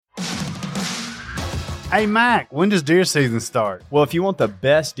Hey, Mac, when does deer season start? Well, if you want the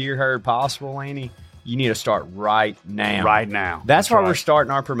best deer herd possible, Laney, you need to start right now. Right now. That's why we're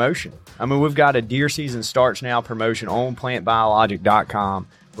starting our promotion. I mean, we've got a deer season starts now promotion on plantbiologic.com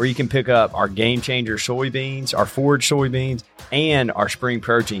where you can pick up our Game Changer soybeans, our forage soybeans, and our spring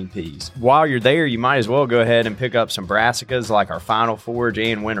protein peas. While you're there, you might as well go ahead and pick up some brassicas like our final forage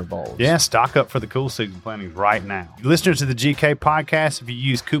and winter bulbs. Yeah, stock up for the cool season plantings right now. Listeners to the GK podcast, if you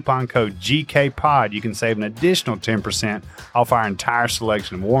use coupon code GKPOD, you can save an additional 10% off our entire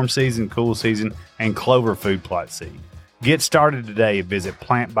selection of warm season, cool season, and clover food plot seed. Get started today. Visit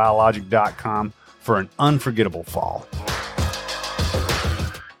plantbiologic.com for an unforgettable fall.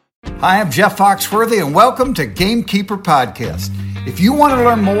 Hi, I'm Jeff Foxworthy, and welcome to Gamekeeper Podcast. If you want to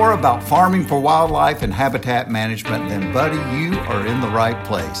learn more about farming for wildlife and habitat management, then, buddy, you are in the right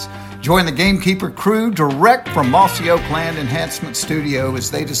place. Join the Gamekeeper crew direct from Mossy Oak Land Enhancement Studio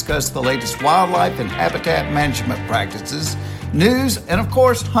as they discuss the latest wildlife and habitat management practices, news, and, of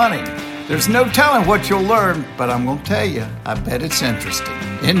course, hunting. There's no telling what you'll learn, but I'm going to tell you, I bet it's interesting.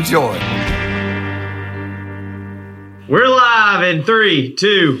 Enjoy. We're live in 3,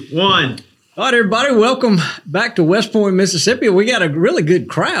 2, 1. All right, everybody, welcome back to West Point, Mississippi. We got a really good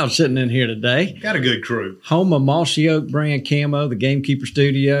crowd sitting in here today. Got a good crew. Home of Mossy Oak brand camo, the Gamekeeper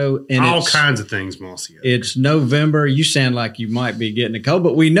Studio. And all kinds of things, Mossy Oak. It's November. You sound like you might be getting a cold,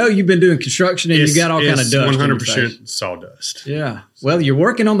 but we know you've been doing construction and you got all kind of dust. 100% sawdust. Yeah. Well, you're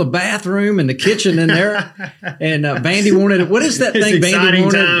working on the bathroom and the kitchen in there. And Vandy wanted, what is that thing Vandy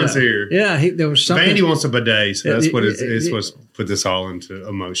wanted? Times here. Yeah, there was something. Vandy wants a bidet, so that's what it's what's put this all into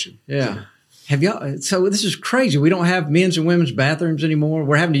emotion. Yeah. Have y'all? So this is crazy. We don't have men's and women's bathrooms anymore.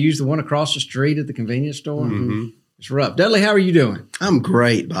 We're having to use the one across the street at the convenience store. Mm-hmm. It's rough. Dudley, how are you doing? I'm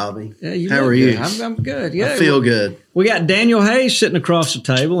great, Bobby. Yeah, how are you? I'm good. Yeah, I feel good. We got Daniel Hayes sitting across the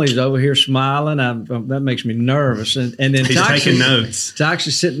table. He's over here smiling. That makes me nervous. And then he's taking notes. Tox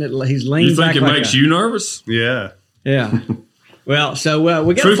is sitting at. He's leaning. You think back it like makes you nervous? Yeah. Yeah. Well, so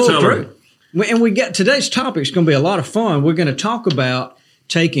we got Truth a full teller. crew, and we got today's topic is going to be a lot of fun. We're going to talk about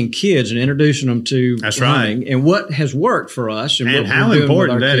taking kids and introducing them to hunting and what has worked for us and how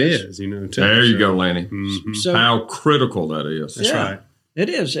important that is, too. There you go, Lanny. Mm-hmm. So, how critical that is. That's right. It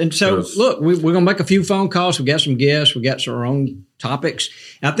is. And so, look, we're going to make a few phone calls. We got some guests. We got our own topics.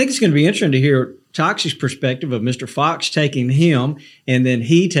 And I think it's going to be interesting to hear Toxie's perspective of Mr. Fox taking him and then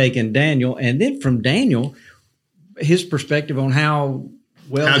he taking Daniel. And then from Daniel, his perspective on how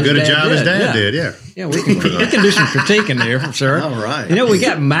good a job his dad did. Yeah, we can do some critiquing there for sure. All right. We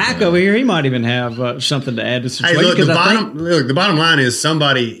got Mac over here. He might even have something to add to the situation. Hey, look, the bottom line is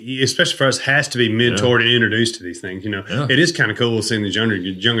somebody, especially for us, has to be mentored and introduced to these things. It is kind of cool seeing the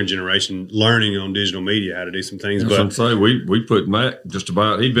younger generation learning on digital media how to do some things. But I'm saying we put Mac just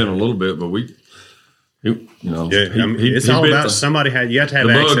about. He'd been a little bit, but it's all about somebody. You have to have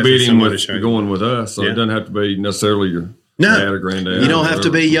the access bug to beating somebody with going with us, so it doesn't have to be necessarily your dad or granddad. You don't have to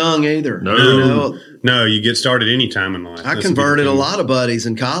be young either. No, you get started any time in life. I converted a lot of buddies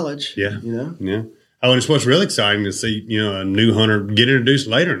in college. Yeah. Yeah. Oh, and it's what's really exciting to see, a new hunter get introduced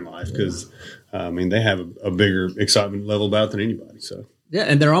later in life because, they have a bigger excitement level about than anybody. So. Yeah,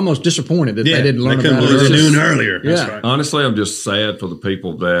 and they're almost disappointed that they didn't learn about it. They couldn't believe they're doing earlier. Yeah. That's right. Honestly, I'm just sad for the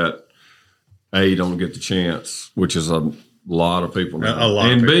people that, A, don't get the chance, which is a lot of people now. A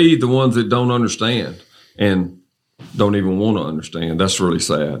lot and of B, the ones that don't understand and don't even want to understand. That's really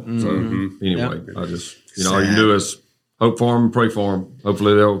sad. Mm-hmm. So anyway, I just, all you can do is hope for them and pray for them.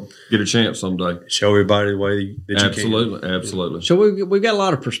 Hopefully they'll get a chance someday. Show everybody the way that you can. Absolutely. So we've got a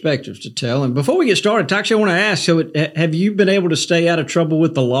lot of perspectives to tell. And before we get started, Taxi, I want to ask, have you been able to stay out of trouble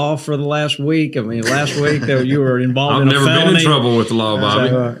with the law for the last week? I mean, last week you were involved in a felony. I've never been in trouble with the law,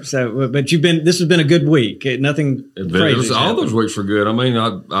 Bobby. But this has been a good week. Nothing crazy. All those weeks were good. I mean,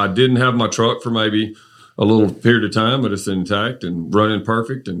 I didn't have my truck for maybe a little period of time, but it's intact and running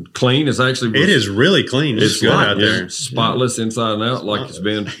perfect and clean. It is really clean. It's good out there. Spotless inside and out like it's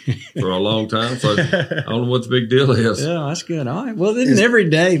been for a long time. So I don't know what the big deal is. Yeah, that's good. All right. Well, then every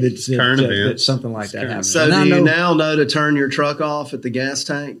day that something like that happens. So do you now know to turn your truck off at the gas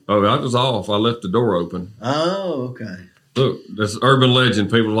tank? Oh, I was off. I left the door open. Oh, okay. Look, that's urban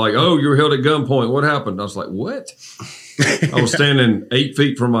legend. People are like, oh, you were held at gunpoint. What happened? I was like, what? I was standing 8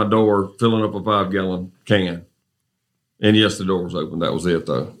 feet from my door, filling up a 5-gallon can. And yes, the door was open. That was it,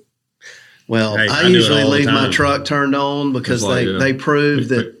 though. Well, I usually leave my truck turned on because they proved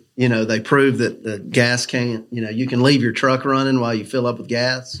that, the gas can, you can leave your truck running while you fill up with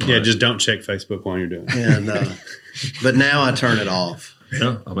gas. Yeah, just don't check Facebook while you're doing it. And, but now I turn it off.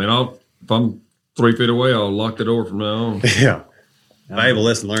 Yeah. I mean, if I'm 3 feet away, I'll lock the door from now on. Yeah. Valuable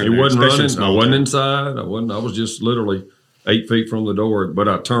lesson learned. It wasn't running. I wasn't time. inside. I was just literally 8 feet from the door. But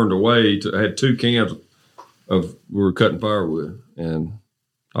I turned away. I had 2 cans we were cutting firewood, and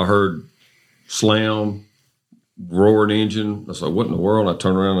I heard slam, roaring engine. I said, "What in the world?" I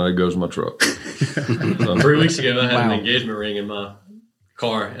turned around and there goes my truck. 3 weeks ago, I had an engagement ring in my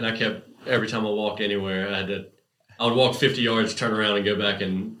car, and I kept every time I walked anywhere, I would walk 50 yards, turn around, and go back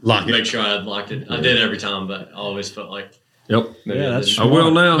and make sure I had locked it. I did it every time, but I always felt like, yep, that's I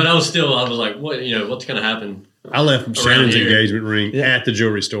will now. But I was like, what? What's going to happen? I left Shannon's engagement ring at the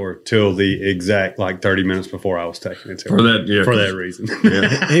jewelry store till the exact 30 minutes before I was taking it to her. For that reason.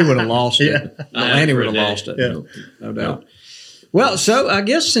 Yeah. He would have lost it. Lanny would have lost it. Yeah. No doubt. Well, so I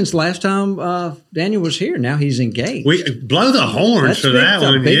guess since last time Daniel was here, now he's engaged. We blow the horns for that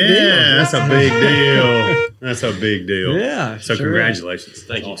one. That's a big deal. That's a big deal. Yeah. So congratulations.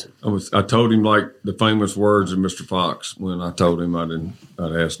 Thank you. I told him the famous words of Mr. Fox when I told him I'd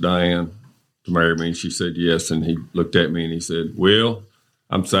asked Diane to marry me, and she said yes. And he looked at me and he said, "Well,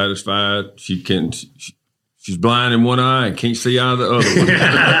 I'm satisfied. She's blind in one eye and can't see out of the other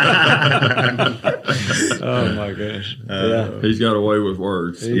one." Oh my gosh! He's got a way with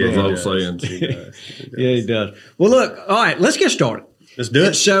words. Those old sayings. He does. Well, look. All right, let's get started. Let's do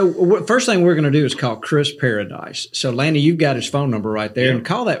it. So, first thing we're going to do is call Chris Paradise. So, Lanny, you've got his phone number right there, and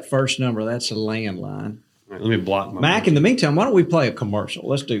call that first number. That's a landline. All right, let me block my Mac. In the meantime, why don't we play a commercial?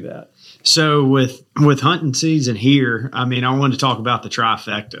 Let's do that. So with hunting season here, I wanted to talk about the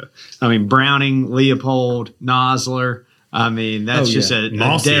trifecta. Browning, Leopold, Nosler. That's just a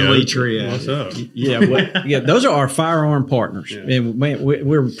deadly trio. What's up? Yeah, those are our firearm partners, and man,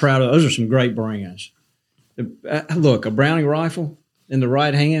 we're proud of those. Are some great brands. Look, a Browning rifle in the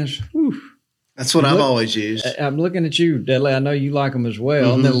right hands. Whew. That's what I've always used. I'm looking at you, Dudley. I know you like them as well.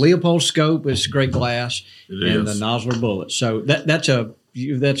 Mm-hmm. And the Leopold scope is great glass, and the Nosler bullet. So that's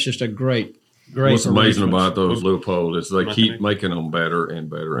just a great. What's amazing about those Leopold is they keep making them better and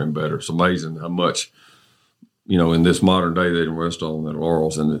better and better. It's amazing how much, in this modern day, they invest on their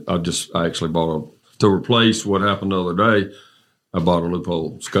laurels. And I actually bought to replace what happened the other day, I bought a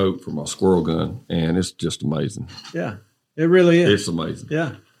Leopold scope for my squirrel gun, and it's just amazing. Yeah, it really is. It's amazing.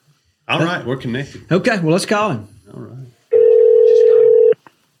 Yeah. All right, we're connected. Okay, well, let's call him. All right.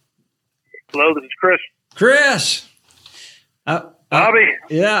 Hello, this is Chris. Chris. Bobby.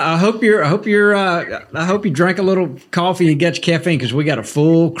 I hope you drank a little coffee and get your caffeine because we got a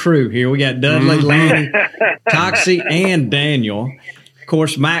full crew here. We got Dudley, Lanny, Toxie, and Daniel. Of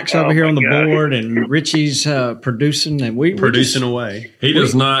course, Mac's over here on the board, and Richie's producing, and we're producing away. He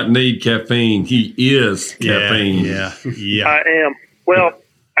does not need caffeine. He is caffeine. Yeah. I am. Well,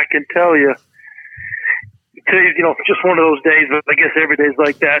 I can tell you, just one of those days. But I guess every day's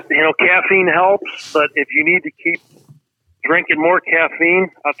like that. Caffeine helps, but if you need to keep drinking more caffeine,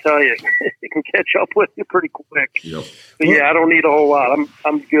 I'll tell you, it can catch up with you pretty quick. Yep. But I don't need a whole lot.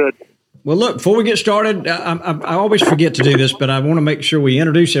 I'm good. Well, look, before we get started, I always forget to do this, but I want to make sure we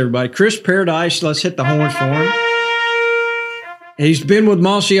introduce everybody. Chris Paradise, let's hit the horns for him. He's been with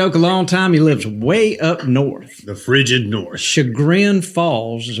Mossy Oak a long time. He lives way up north. The frigid north. Chagrin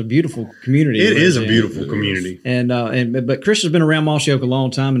Falls is a beautiful community. It is a beautiful community. But Chris has been around Mossy Oak a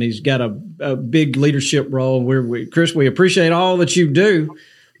long time, and he's got a big leadership role. Chris, we appreciate all that you do.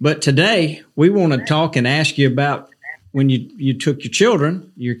 But today, we want to talk and ask you about when you took your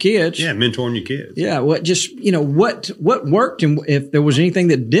children, your kids. Yeah, mentoring your kids. Yeah, what worked, and if there was anything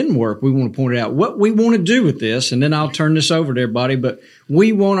that didn't work, we want to point it out. What we want to do with this, and then I'll turn this over to everybody, but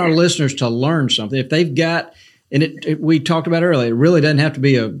we want our listeners to learn something. If they've got, and we talked about earlier, it really doesn't have to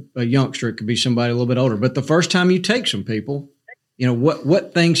be a youngster. It could be somebody a little bit older. But the first time you take some people,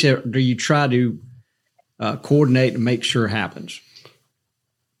 what things do you try to coordinate and make sure happens?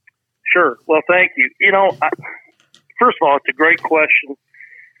 Sure. Well, thank you. First of all, it's a great question,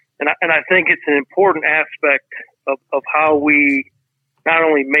 and I think it's an important aspect of how we not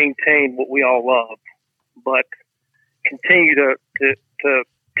only maintain what we all love, but continue to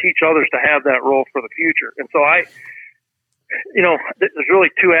teach others to have that role for the future. And so there's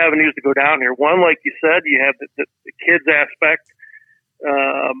really two avenues to go down here. One, like you said, you have the kids aspect,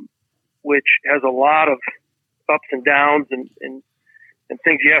 which has a lot of ups and downs and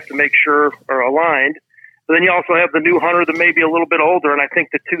things you have to make sure are aligned. But then you also have the new hunter that may be a little bit older. And I think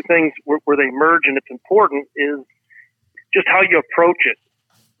the two things where they merge and it's important is just how you approach it.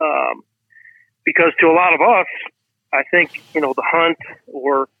 Because to a lot of us, I think, the hunt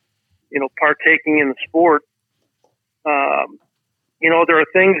or, partaking in the sport, there are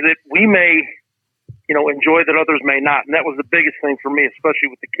things that we may, enjoy that others may not. And that was the biggest thing for me, especially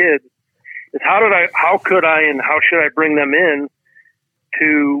with the kids, is how could I and how should I bring them in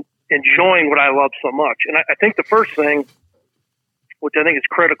to enjoying what I love so much. And I think the first thing, which I think is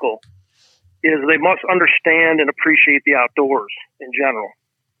critical, is they must understand and appreciate the outdoors in general.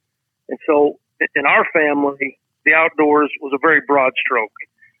 And so in our family, the outdoors was a very broad stroke.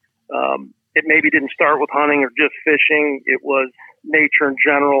 It maybe didn't start with hunting or just fishing. It was nature in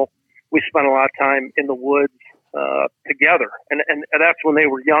general. We spent a lot of time in the woods together. And that's when they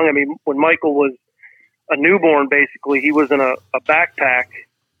were young. I mean, when Michael was a newborn, basically, he was in a backpack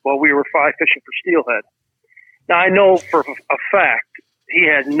while we were fly fishing for steelhead. Now, I know for a fact he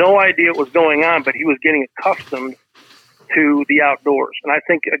had no idea what was going on, but he was getting accustomed to the outdoors. And I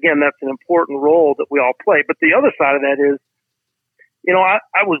think, again, that's an important role that we all play. But the other side of that is, you know,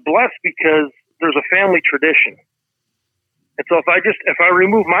 I was blessed because there's a family tradition. And so if I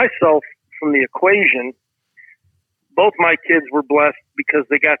remove myself from the equation, both my kids were blessed because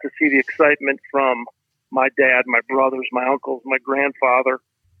they got to see the excitement from my dad, my brothers, my uncles, my grandfather,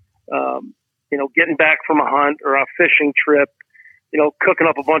 you know, getting back from a hunt or a fishing trip, you know, cooking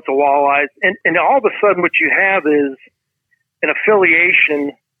up a bunch of walleyes. And all of a sudden what you have is an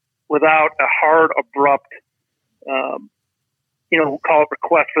affiliation without a hard, abrupt, you know, we'll call it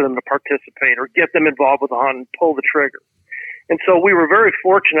request for them to participate or get them involved with the hunt and pull the trigger. And so we were very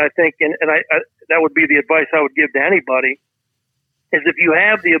fortunate, I think, and I that would be the advice I would give to anybody, is if you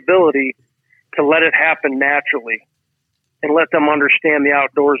have the ability to let it happen naturally and let them understand the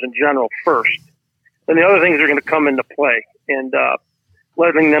outdoors in general first, then the other things are going to come into play, and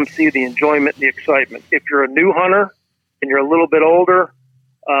letting them see the enjoyment and the excitement. If you're a new hunter and you're a little bit older,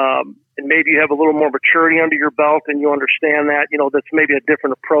 and maybe you have a little more maturity under your belt and you understand that, you know, that's maybe a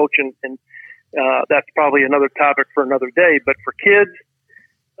different approach, and that's probably another topic for another day. But for kids,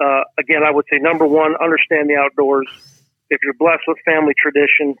 again, I would say, number one, understand the outdoors. If you're blessed with family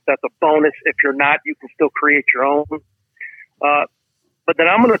traditions, that's a bonus. If you're not, you can still create your own. But then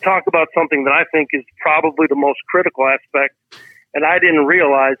I'm going to talk about something that I think is probably the most critical aspect, and I didn't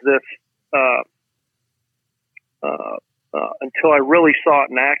realize this until I really saw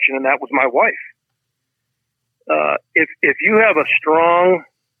it in action, and that was my wife. If you have a strong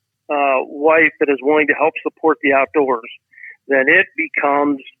wife that is willing to help support the outdoors, then it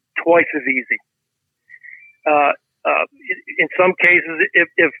becomes twice as easy. In some cases,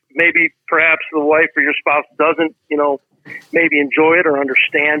 if maybe perhaps the wife or your spouse doesn't, you know, maybe enjoy it or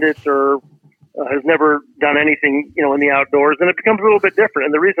understand it or has never done anything, you know, in the outdoors, then it becomes a little bit different.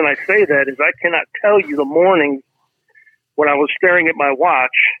 And the reason I say that is I cannot tell you the mornings when I was staring at my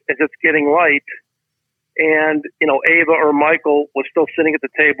watch as it's getting light and, you know, Ava or Michael was still sitting at the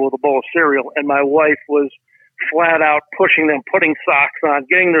table with a bowl of cereal, and my wife was flat out pushing them, putting socks on,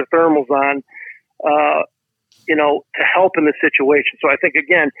 getting their thermals on, you know, to help in the situation. So I think,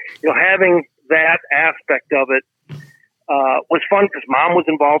 again, you know, having that aspect of it was fun because Mom was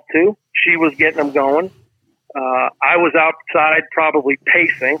involved too. She was getting them going. I was outside probably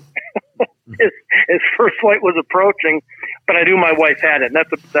pacing as first flight was approaching, but I knew my wife had it, and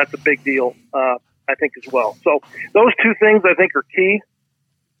that's a big deal, I think, as well. So those two things I think are key.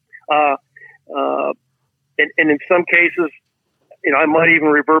 And in some cases, you know, I might even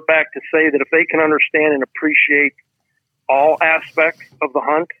revert back to say that if they can understand and appreciate all aspects of the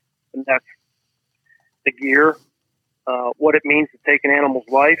hunt, and that's the gear, what it means to take an animal's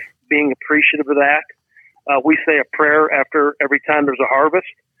life, being appreciative of that. We say a prayer after every time there's a harvest.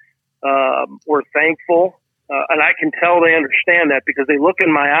 We're thankful. And I can tell they understand that because they look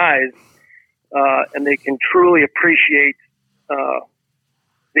in my eyes and they can truly appreciate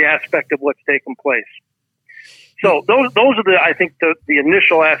the aspect of what's taken place. So those are I think the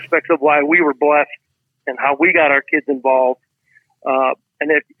initial aspects of why we were blessed and how we got our kids involved.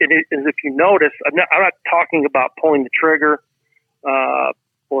 And if you notice, I'm not talking about pulling the trigger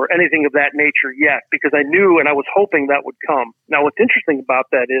or anything of that nature yet, because I knew and I was hoping that would come. Now, what's interesting about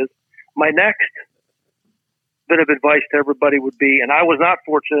that is my next bit of advice to everybody would be, and I was not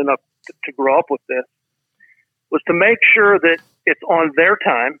fortunate enough to grow up with this, was to make sure that it's on their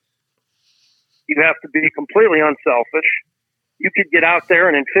time. You have to be completely unselfish. You could get out there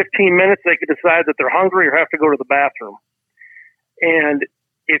and in 15 minutes they could decide that they're hungry or have to go to the bathroom. And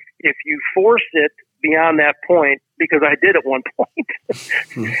if you force it beyond that point, because I did at one point,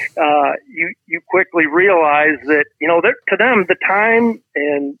 you quickly realize that, you know, to them, the time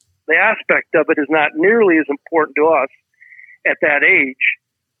and the aspect of it is not nearly as important to us at that age.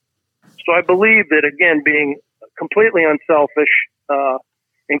 So I believe that, again, being completely unselfish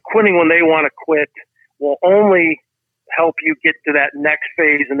and quitting when they want to quit will only help you get to that next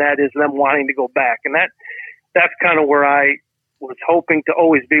phase, and that is them wanting to go back. And that's kind of where I was hoping to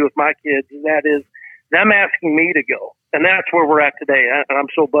always be with my kids, and that is them asking me to go. And that's where we're at today. And I'm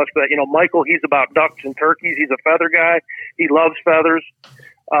so blessed for that. Michael, he's about ducks and turkeys. He's a feather guy. He loves feathers.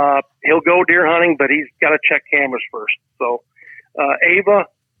 He'll go deer hunting, but he's got to check cameras first. So Ava,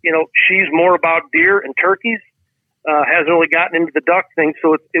 she's more about deer and turkeys. Hasn't really gotten into the duck thing.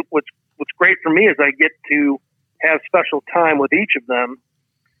 So what's great for me is I get to have special time with each of them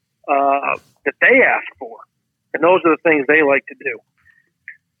that they ask for. And those are the things they like to do.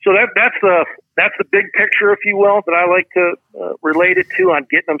 So that's the big picture, if you will, that I like to relate it to on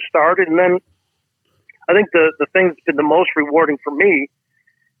getting them started. And then I think the thing that's been the most rewarding for me,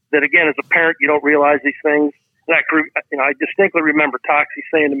 that again, as a parent, you don't realize these things. And I distinctly remember Toxie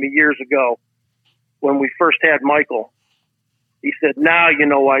saying to me years ago when we first had Michael, he said, "Now you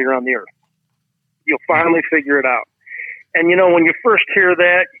know why you're on the earth. You'll finally figure it out." And when you first hear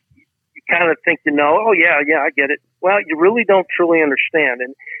that, you kind of think oh yeah, I get it. Well, you really don't truly understand.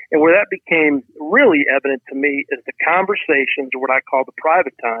 And where that became really evident to me is the conversations, or what I call the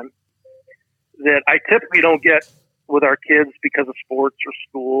private time, that I typically don't get with our kids because of sports or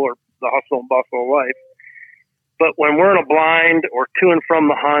school or the hustle and bustle of life. But when we're in a blind or to and from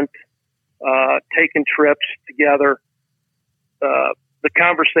the hunt, taking trips together, the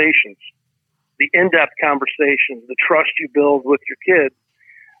conversations, the in-depth conversations, the trust you build with your kids.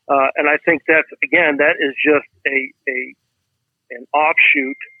 And I think that is just an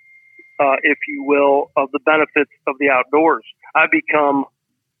offshoot, if you will, of the benefits of the outdoors. I've become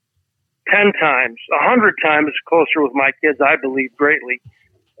 10 times, 100 times closer with my kids, I believe, greatly,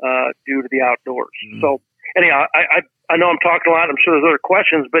 due to the outdoors. Mm-hmm. So anyhow, I know I'm talking a lot. I'm sure there's other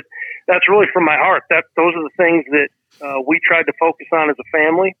questions, but that's really from my heart. Those are the things that we tried to focus on as a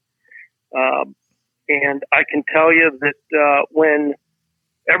family. And I can tell you that when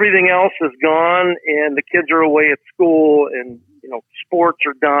everything else is gone and the kids are away at school and, sports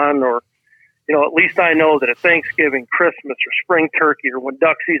are done, or, at least I know that at Thanksgiving, Christmas, or spring turkey, or when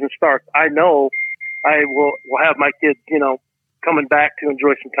duck season starts, I know I will have my kids, coming back to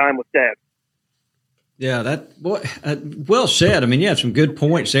enjoy some time with Dad. Yeah, well said. I mean, you had some good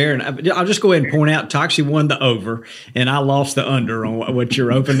points there, and I'll just go ahead and point out Toxie won the over, and I lost the under on what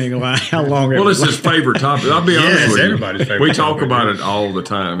your opening line. How long? Well, it's his favorite topic. I'll be honest with you. Everybody's favorite. We talk about it all the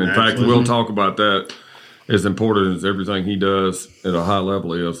time. In fact, we'll talk about that. As important as everything he does at a high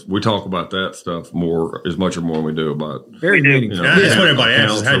level is, we talk about that stuff as much or more than we do about. Very meaningful. That's what everybody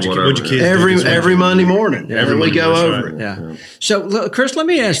asks. How'd your kids every Monday morning? Yeah, we go over it. Yeah. So, Chris, let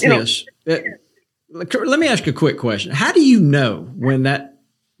me ask this. Let me ask a quick question. How do you know when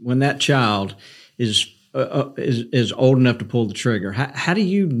that child is old enough to pull the trigger? How do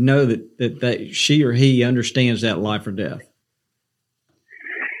you know that she or he understands that life or death?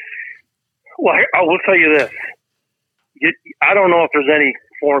 Well, I will tell you this. I don't know if there's any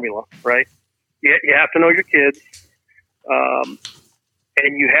formula, right? You have to know your kids, and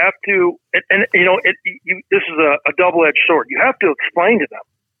you have to. And this is a double-edged sword. You have to explain to them.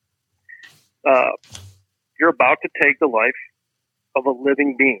 You're about to take the life of a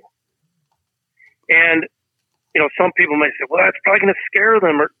living being. And, some people may say, well, that's probably going to scare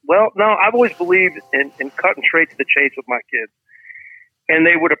them. No, I've always believed in cutting straight to the chase with my kids. And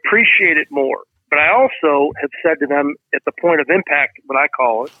they would appreciate it more. But I also have said to them at the point of impact, what I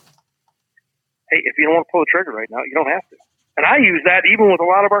call it, hey, if you don't want to pull the trigger right now, you don't have to. And I use that even with a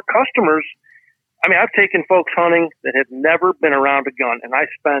lot of our customers. I mean, I've taken folks hunting that have never been around a gun, and I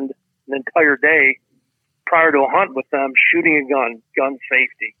spend an entire day prior to a hunt with them shooting a gun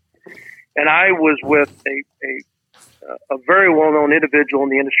safety. And I was with a very well-known individual in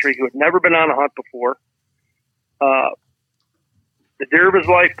the industry who had never been on a hunt before. The deer of his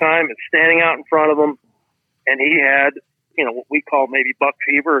lifetime is standing out in front of him, and he had, what we call maybe buck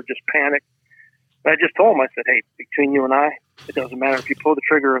fever or just panic. And I just told him, I said, hey, between you and I, it doesn't matter if you pull the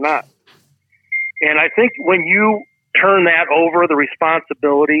trigger or not. And I think when you turn that over, the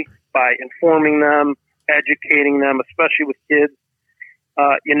responsibility, by informing them, educating them, especially with kids,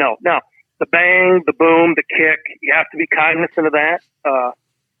 Now, the bang, the boom, the kick, you have to be cognizant of that.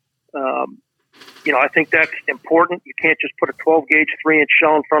 I think that's important. You can't just put a 12-gauge 3-inch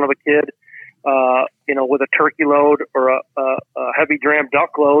shell in front of a kid, with a turkey load or a heavy dram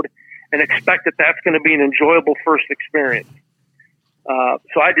duck load and expect that that's going to be an enjoyable first experience.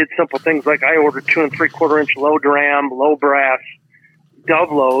 So I did simple things like I ordered 2 3/4-inch low dram, low brass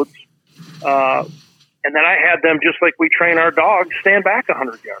dove loads. And then I had them, just like we train our dogs, stand back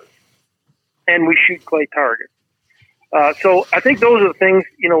 100 yards. And we shoot clay targets. So I think those are the things,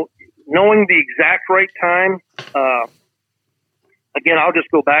 knowing the exact right time. Again, I'll just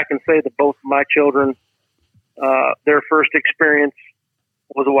go back and say that both of my children, their first experience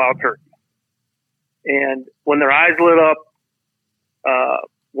was a wild turkey. And when their eyes lit up,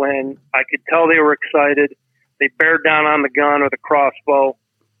 when I could tell they were excited, they bared down on the gun or the crossbow,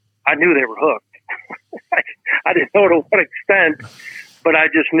 I knew they were hooked. I didn't know to what extent, but I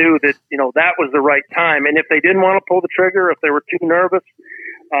just knew that, that was the right time. And if they didn't want to pull the trigger, if they were too nervous,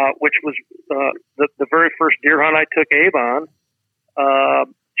 which was the very first deer hunt I took Abe on,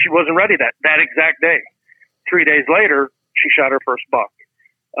 she wasn't ready that exact day. 3 days later, she shot her first buck.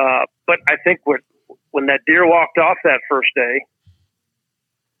 But I think when that deer walked off that first day,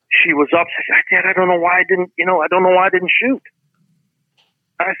 she was upset. Dad, I don't know why I didn't shoot.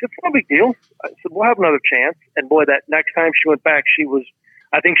 I said, no big deal. I said, we'll have another chance. And boy, that next time she went back,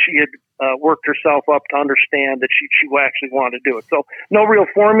 I think she had worked herself up to understand that she actually wanted to do it. So no real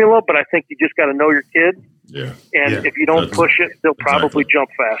formula, but I think you just got to know your kids. Yeah. And if you don't push it, they'll probably jump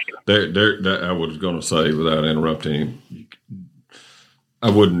faster. I was going to say, without interrupting,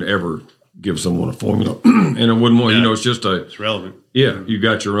 I wouldn't ever give someone a formula. And I wouldn't want, it's just it's relevant. Yeah. You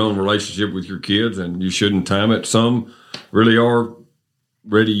got your own relationship with your kids and you shouldn't time it. Some really are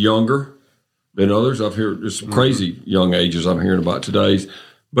really younger than others. I've heard there's some crazy young ages I'm hearing about today's.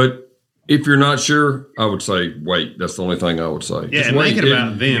 But if you're not sure, I would say wait. That's the only thing I would say. Yeah, and make it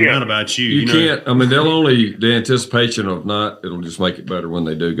about them, not about you. You can't. I mean, the anticipation of not. It'll just make it better when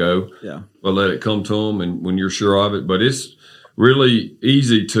they do go. Yeah. But let it come to them, and when you're sure of it. But it's really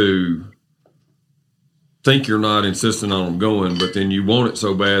easy to think you're not insisting on them going, but then you want it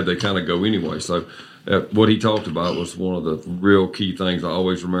so bad they kind of go anyway. So what he talked about was one of the real key things I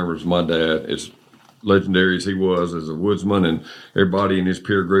always remember is my dad. As legendary as he was as a woodsman and everybody in his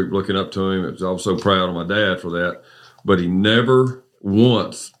peer group looking up to him, I was so proud of my dad for that. But he never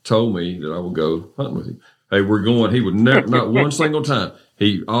once told me that I would go hunting with him. Hey, we're going. He would never, not one single time.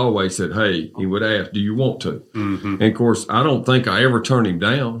 He always said, hey, he would ask, do you want to? Mm-hmm. And of course, I don't think I ever turned him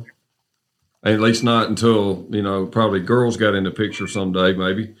down. At least not until, probably girls got in the picture someday,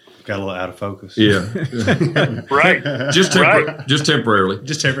 maybe. Got a little out of focus. Yeah. Right. Just temporarily.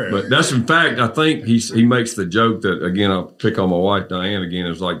 Just temporarily. But that's, in fact, I think he makes the joke that, again, I'll pick on my wife, Diane, again. It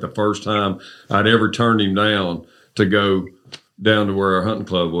was like the first time I'd ever turned him down to go down to where our hunting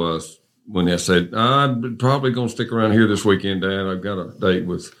club was when I said, I'm probably going to stick around here this weekend, Dad. I've got a date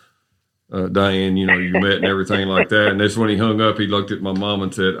with Diane, you met and everything like that. And that's when he hung up. He looked at my mom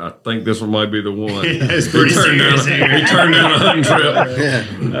and said, I think this one might be the one. Yeah, it's pretty serious. He turned down a hunting trip.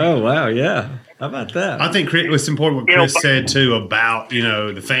 Yeah. Oh, wow. Yeah. How about that? I think it's important what Chris said, too, about,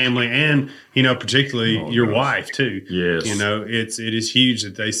 the family and, particularly your wife, too. Yes. It is huge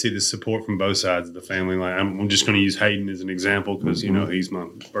that they see the support from both sides of the family. Like, I'm just going to use Hayden as an example because, he's my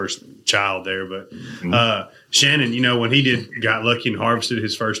first child there. But Shannon, when he got lucky and harvested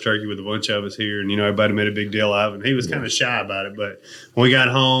his first turkey with a bunch of us here, and, everybody made a big deal out of it, and he was kind of shy about it. But when we got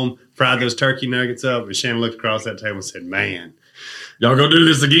home, fried those turkey nuggets up, and Shannon looked across that table and said, man, y'all gonna do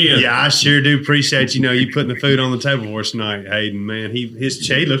this again? Yeah, I sure do appreciate you putting the food on the table for us tonight, Hayden. Man, he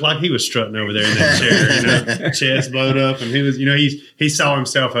looked like he was strutting over there in that chair, chest blowed up, and he was, he saw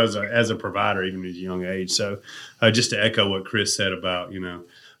himself as a provider even at his young age. So, just to echo what Chris said about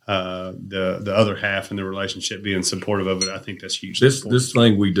the other half in the relationship being supportive of it, I think that's huge. This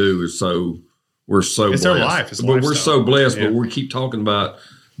thing we do is we're so it's blessed. Our life, it's but we're so blessed. Yeah. But we keep talking about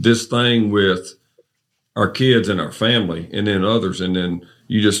this thing with our kids and our family, and then others, and then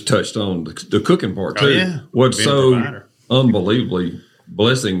you just touched on the cooking part too. Oh, yeah. What's so unbelievably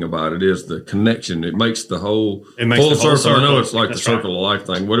blessing about it is the connection. It makes the whole full circle. I know it's like the circle of life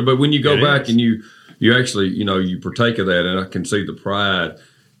thing, but when you go back and you actually you partake of that, and I can see the pride.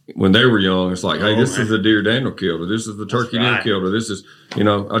 When they were young, it's like, hey, this is the deer Daniel killed, or this is the turkey Daniel killed, or this is, I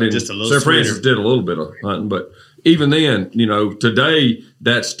didn't. Just a little Sarah Francis did a little bit of hunting, but even then, today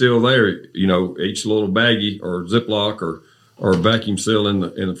that's still there. Each little baggie or Ziploc or vacuum seal in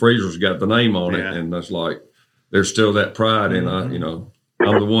the freezer's got the name on it, and that's like there's still that pride in. I'm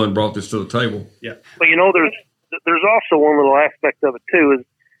the one brought this to the table. Yeah, but there's also one little aspect of it too is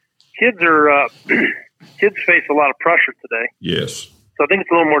kids face a lot of pressure today. Yes. So I think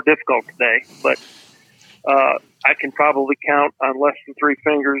it's a little more difficult today, but I can probably count on less than 3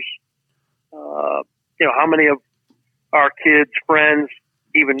 fingers, how many of our kids' friends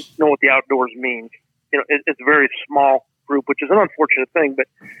even know what the outdoors means. It's a very small group, which is an unfortunate thing, but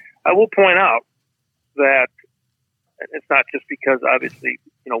I will point out that it's not just because obviously,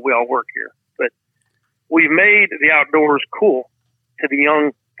 we all work here, but we've made the outdoors cool to the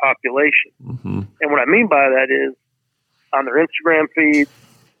young population. Mm-hmm. And what I mean by that is, on their Instagram feeds,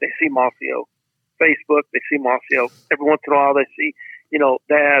 they see Mossy Oak. Facebook, they see Mossy Oak. Every once in a while, they see,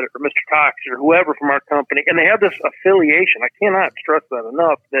 Dad or Mr. Cox or whoever from our company, and they have this affiliation. I cannot stress that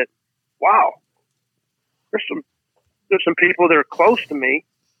enough. That wow, there's some people that are close to me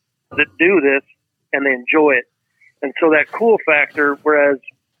that do this and they enjoy it. And so that cool factor, whereas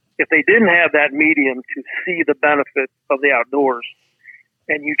if they didn't have that medium to see the benefits of the outdoors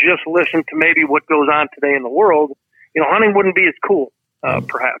and you just listen to maybe what goes on today in the world, hunting wouldn't be as cool,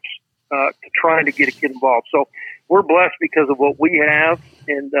 perhaps, to trying to get a kid involved. So we're blessed because of what we have,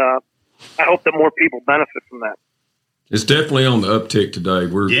 and I hope that more people benefit from that. It's definitely on the uptick today.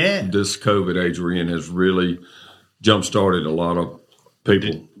 This COVID age we're in has really jump-started a lot of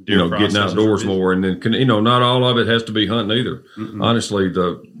people, getting outdoors more. And then, not all of it has to be hunting either. Mm-hmm. Honestly,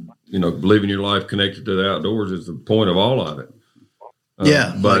 living your life connected to the outdoors is the point of all of it.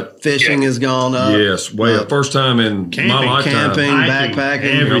 But fishing has gone up. Yes, first time in my lifetime. Camping,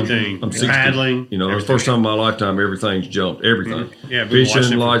 backpacking, everything. I'm 60, paddling. The first time in my lifetime, everything's jumped. Everything. Mm-hmm. Yeah,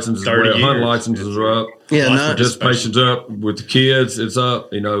 fishing licenses, hunting licenses are up. Participation's up with the kids. It's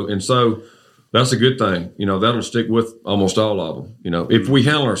up. And so that's a good thing. That'll stick with almost all of them. If we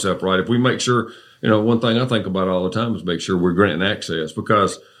handle ourselves right, if we make sure. One thing I think about all the time is make sure we're granting access,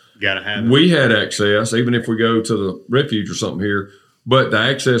 because we had access, even if we go to the refuge or something here. But the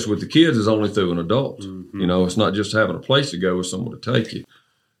access with the kids is only through an adult. Mm-hmm. It's not just having a place to go with someone to take you.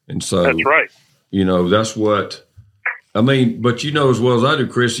 And so that's right. That's what I mean. But as well as I do,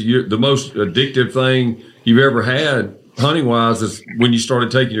 Chris, the most addictive thing you've ever had hunting wise is when you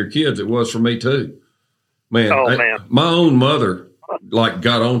started taking your kids. It was for me too. Man, my own mother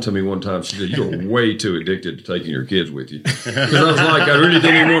got on to me one time. She said, "You're way too addicted to taking your kids with you." Because I was like, I really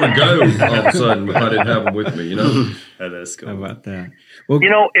didn't even want to go all of a sudden if I didn't have them with me. That's cool. How about that? Well,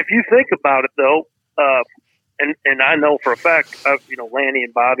 if you think about it though, and I know for a fact, Lanny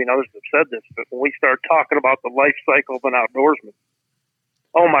and Bobby and others have said this, but when we start talking about the life cycle of an outdoorsman,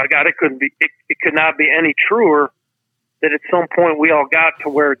 oh my God, it could not be any truer that at some point we all got to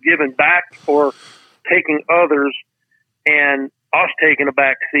where giving back or taking others and us taking a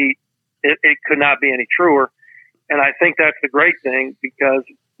back seat, it could not be any truer. And I think that's the great thing, because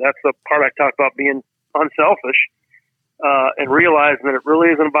that's the part I talked about, being unselfish and realizing that it really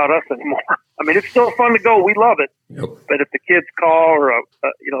isn't about us anymore. I mean, it's still fun to go. We love it. Yep. But if the kids call or,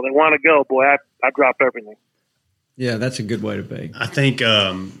 they want to go, boy, I drop everything. Yeah, that's a good way to be. I think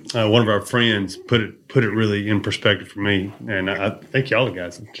one of our friends put it really in perspective for me, and I think y'all the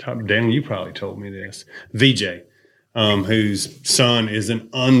guys, Dan, you probably told me this. VJ, whose son is an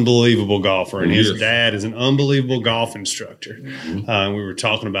unbelievable golfer, and his dad is an unbelievable golf instructor. Mm-hmm. We were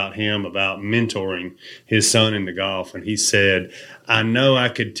talking about mentoring his son into golf, and he said, "I know I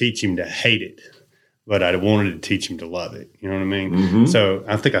could teach him to hate it, but I wanted to teach him to love it." You know what I mean? Mm-hmm. So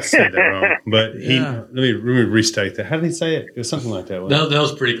I think I said that wrong, but let me restate that. How did he say it? It was something like that. That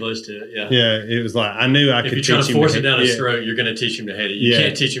was pretty close to it. Yeah. Yeah. It was like, I knew I could teach him. If you're trying to force it down his throat, you're going to teach him to hate it. You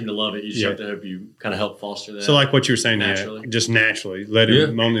can't teach him to love it. You just have to hope you kind of help foster that. So like what you were saying, naturally. Just naturally let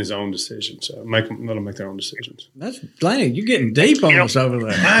him on his own decision. So let him make their own decisions. That's Lanny, you're getting deep on us over there.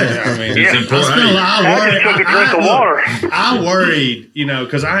 I mean, I took a drink of water. I worried,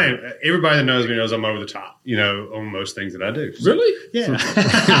 because everybody that knows me knows I'm over the top, on most things that I do. So, really? Yeah.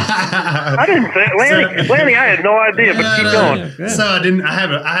 I didn't say Lanny, I had no idea, but keep going. So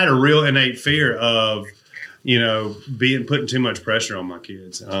I had a real innate fear of, putting too much pressure on my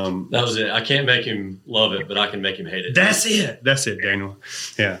kids. That was it. I can't make him love it, but I can make him hate it. That's it, Daniel.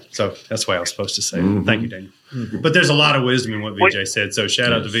 Yeah. So that's the way I was supposed to say it. Thank you, Daniel. Mm-hmm. But there's a lot of wisdom in what VJ said. So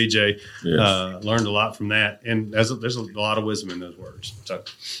shout out to VJ. Yes. Learned a lot from that. And there's a lot of wisdom in those words. So.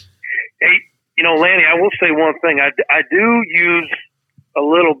 Hey, Lanny, I will say one thing. I do use a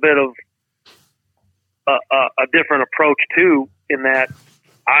little bit of a different approach too, in that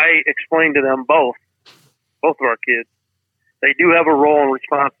I explain to them both of our kids, they do have a role and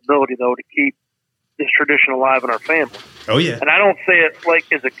responsibility though to keep this tradition alive in our family. Oh yeah. And I don't say it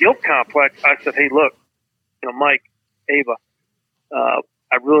like as a guilt complex. I said, hey, look, Mike, Ava,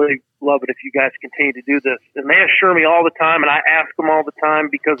 I really love it if you guys continue to do this. And they assure me all the time, and I ask them all the time,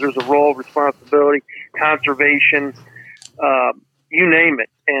 because there's a role of responsibility, conservation, you name it.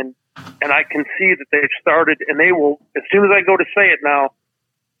 And I can see that they've started, and they will, as soon as I go to say it now,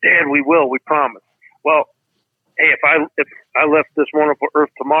 Dad, we promise. Well, hey, if I left this wonderful earth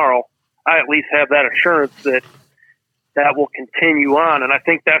tomorrow, I at least have that assurance that will continue on. And I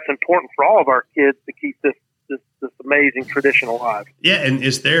think that's important for all of our kids to keep this amazing tradition alive. Yeah, and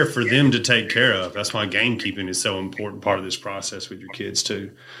it's there for them to take care of. That's why gamekeeping is so important part of this process with your kids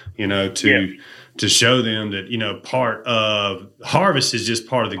too. to show them that, part of harvest is just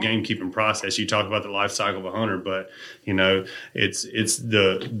part of the gamekeeping process. You talk about the life cycle of a hunter, but it's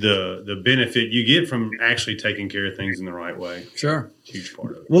the benefit you get from actually taking care of things in the right way. Sure. Huge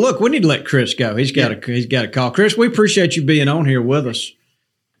part of it. Well, look, we need to let Chris go. He's got a call. Chris, we appreciate you being on here with us.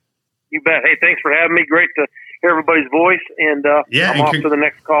 You bet. Hey, thanks for having me. Great to hear everybody's voice, and I'm off to the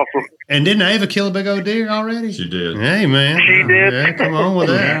next call. And didn't Ava kill a big old deer already? She did. Hey, man. She did. Yeah, come on with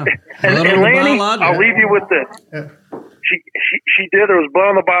that. And Lanny, I'll leave you with this. Yeah. She did. There was blood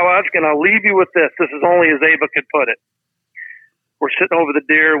on the biologic, and I'll leave you with this. This is only as Ava could put it. We're sitting over the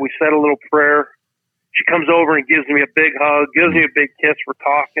deer. We said a little prayer. She comes over and gives me a big hug, gives me a big kiss. We're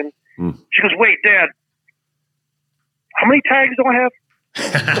talking. She goes, "Wait, Dad, how many tags do I have?"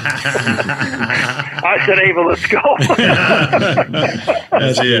 I said, "Ava, let's go."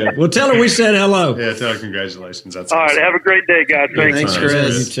 That's it. Well, tell her we said hello. Yeah, tell her congratulations. That's all awesome. Right. Have a great day, guys. Thanks,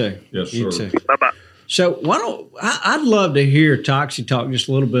 Chris. You too. Yes, you sir. too. Bye-bye. So I'd love to hear Toxie talk just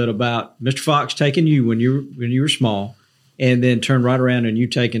a little bit about Mr. Fox taking you when you were small, and then turn right around and you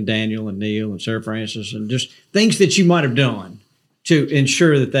taking Daniel and Neil and Sarah Francis, and just things that you might have done to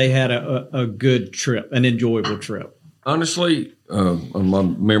ensure that they had a good trip, an enjoyable trip. Honestly, my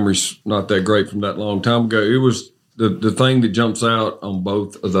memory's not that great from that long time ago. It was the thing that jumps out on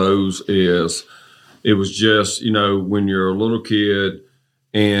both of those is it was just, when you're a little kid,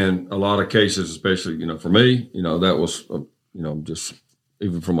 and a lot of cases, especially, for me, that was, just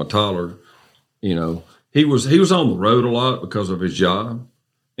even from a toddler, he was on the road a lot because of his job,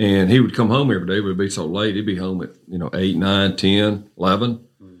 and he would come home every day, but it'd be so late. He'd be home at, 8, 9, 10, 11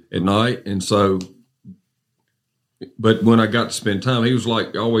 at night. And so, but when I got to spend time, he was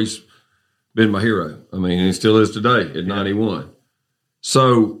like always been my hero. I mean, he still is today at 91.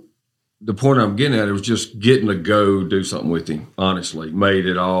 So the point I'm getting at, it was just getting to go do something with him, honestly, made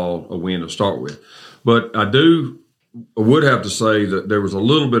it all a win to start with. But I would have to say that there was a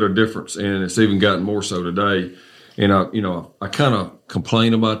little bit of difference, and it's even gotten more so today. And I kind of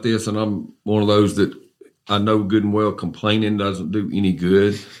complain about this, and I'm one of those that I know good and well complaining doesn't do any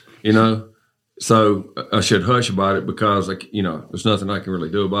good, So I should hush about it because, there's nothing I can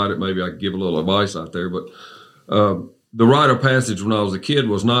really do about it. Maybe I could give a little advice out there. But the rite of passage when I was a kid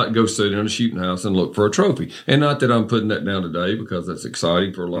was not go sit in a shooting house and look for a trophy. And not that I'm putting that down today because that's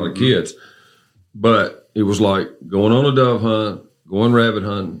exciting for a lot of kids. But it was like going on a dove hunt, going rabbit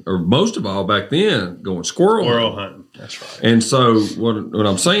hunting, or most of all back then, going squirrel hunting. That's right. And so what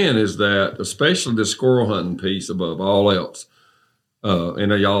I'm saying is that especially the squirrel hunting piece above all else,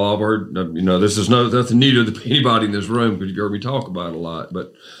 and y'all all heard, this is nothing new to anybody in this room because you heard me talk about it a lot,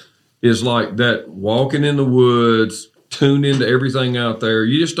 but it's like that walking in the woods, tuned into everything out there.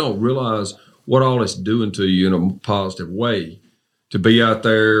 You just don't realize what all it's doing to you in a positive way to be out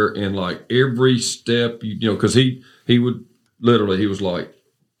there and like every step, because he would literally, he was like,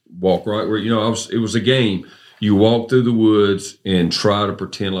 walk right where, it was a game. You walk through the woods and try to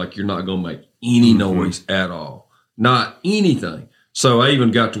pretend like you're not going to make any noise at all, not anything. So I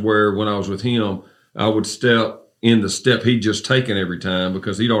even got to where when I was with him, I would step in the step he'd just taken every time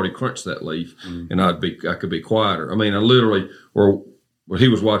because he'd already crunched that leaf, and I could be quieter. I mean, I literally, or he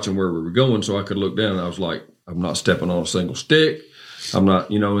was watching where we were going, so I could look down, and I was like, I'm not stepping on a single stick. I'm not,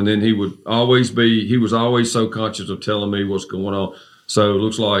 and then he was always so conscious of telling me what's going on. So it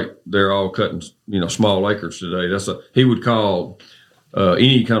looks like they're all cutting, small acres today. He would call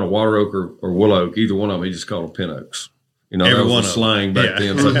any kind of water oak or willow oak, either one of them, he just called them pin oaks. That was the slang back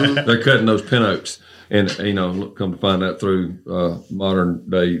then. So they're cutting those pin oaks. And, come to find out through modern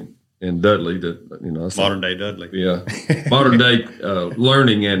day and Dudley that, modern day Dudley. Yeah. Modern day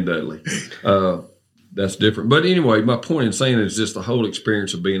learning and Dudley. That's different. But anyway, my point in saying it is just the whole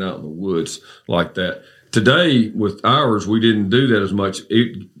experience of being out in the woods like that. Today, with ours, we didn't do that as much.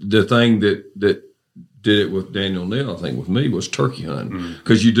 The thing that did it with Daniel Neal, I think, with me, was turkey hunting.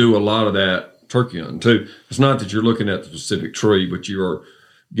 Because you do a lot of that turkey hunting, too. It's not that you're looking at the specific tree, but you are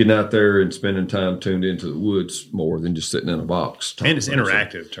getting out there and spending time tuned into the woods more than just sitting in a box. And it's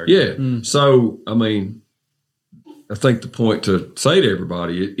interactive turkey. Yeah. So, I mean, I think the point to say to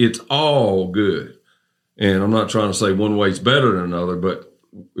everybody, it's all good. And I'm not trying to say one way's better than another, but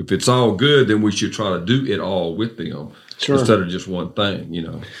if it's all good, then we should try to do it all with them instead of just one thing,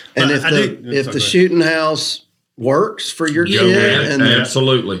 And if the shooting house works for your kid,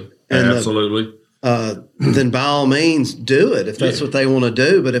 absolutely. Then by all means do it if that's what they want to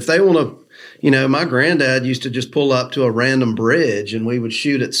do. But if they want to, my granddad used to just pull up to a random bridge and we would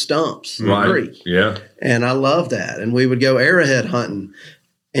shoot at stumps in the creek. Yeah. And I love that. And we would go arrowhead hunting.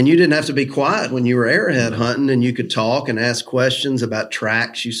 And you didn't have to be quiet when you were arrowhead hunting, and you could talk and ask questions about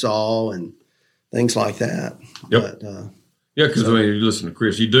tracks you saw and things like that. Yep. But, because I mean, you listen to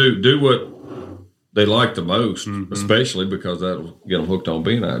Chris, you do what they like the most, especially because that'll get them hooked on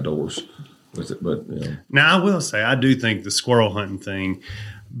being outdoors with it. But now I will say, I do think the squirrel hunting thing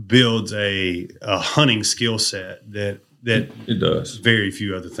builds a hunting skill set that it does. Very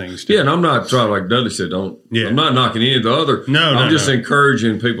few other things do. Yeah, and I'm not trying, like Dudley said, I'm not knocking any of the other. I'm just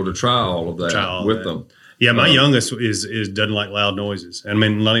encouraging people to try all of that with them. Yeah, my youngest doesn't like loud noises. I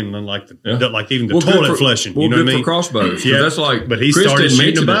mean, not even like even the toilet flushing. You know what I mean? For crossbows. Yeah, that's like. But he started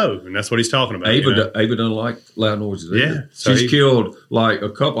shooting a bow, and that's what he's talking about. Ava doesn't like loud noises. Yeah, so she's killed like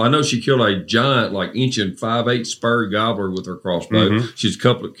a couple. I know she killed a giant, like 1.5" spur gobbler with her crossbow. She's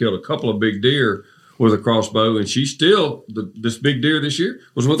killed a couple of big deer with a crossbow, and she still this big deer this year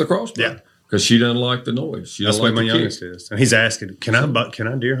was with a crossbow. Yeah. Because she doesn't like the noise. That's what my youngest is. And he's asking, "Can I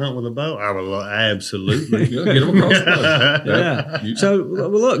deer hunt with a bow?" I will absolutely. Get him a crossbow. Yeah. So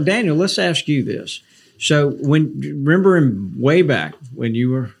look, Daniel, let's ask you this. So remembering way back when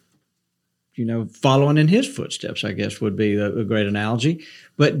you were, following in his footsteps, I guess would be a great analogy.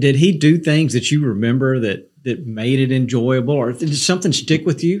 But did he do things that you remember that made it enjoyable, or did something stick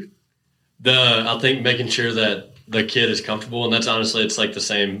with you? I think making sure that the kid is comfortable, and that's honestly, it's like the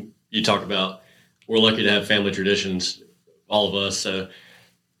same. You talk about, we're lucky to have family traditions, all of us. So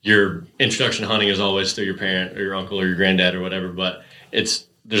your introduction to hunting is always through your parent or your uncle or your granddad or whatever. But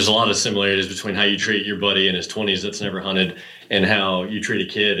there's a lot of similarities between how you treat your buddy in his 20s that's never hunted and how you treat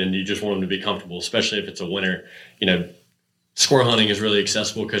a kid, and you just want him to be comfortable, especially if it's a winter. Squirrel hunting is really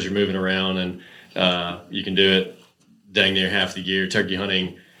accessible because you're moving around, and you can do it dang near half the year. Turkey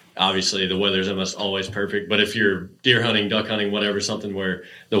hunting, obviously, the weather's almost always perfect. But if you're deer hunting, duck hunting, whatever, something where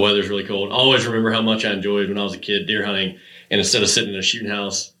the weather's really cold, I always remember how much I enjoyed when I was a kid deer hunting. And instead of sitting in a shooting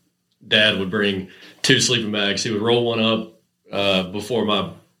house, Dad would bring 2 sleeping bags. He would roll one up before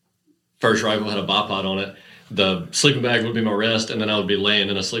my first rifle had a bipod on it. The sleeping bag would be my rest, and then I would be laying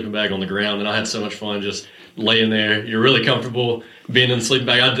in a sleeping bag on the ground. And I had so much fun just laying there. You're really comfortable being in the sleeping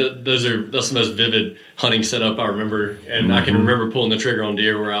bag. That's the most vivid hunting setup I remember. And I can remember pulling the trigger on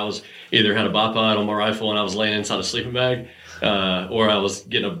deer where I was either had a bipod on my rifle and I was laying inside a sleeping bag, or I was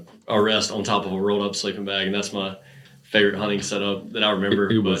getting a rest on top of a rolled up sleeping bag. And that's my favorite hunting setup that I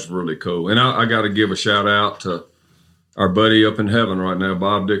remember. It was really cool. And I got to give a shout out to our buddy up in heaven right now,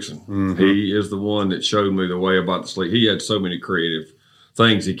 Bob Dixon. He is the one that showed me the way about the sleep. He had so many creative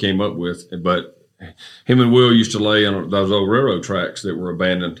things he came up with, but him and Will used to lay on those old railroad tracks that were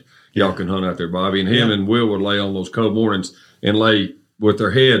abandoned. Y'all can hunt out there, Bobby. And him and Will would lay on those cold mornings and lay with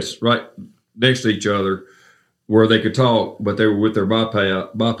their heads right next to each other where they could talk, but they were with their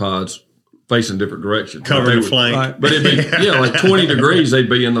bipods facing different directions. Covering the flank. Right. But it'd be, like 20 degrees, they'd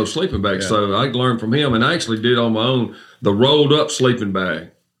be in those sleeping bags. Yeah. So I learned from him, and I actually did on my own. The rolled up sleeping bag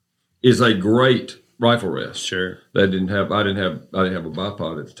is a great rifle rest. Sure. I didn't have a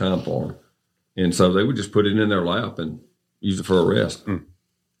bipod at the time for them. And so they would just put it in their lap and use it for a rest. I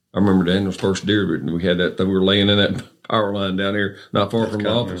remember Daniel's first deer, we had that, we were laying in that power line down here, not far from the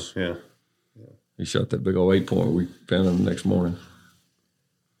office. Yeah. He shot that big old 8-point. We found him the next morning.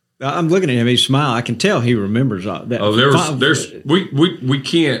 I'm looking at him. He smiled. I can tell he remembers that. Oh, we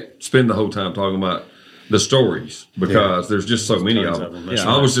can't spend the whole time talking about the stories because there's just so many of them.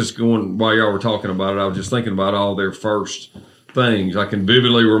 I was just going, while y'all were talking about it, I was just thinking about all their first things. I can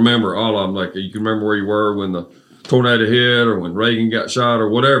vividly remember all of them. Like you can remember where you were when the tornado hit or when Reagan got shot or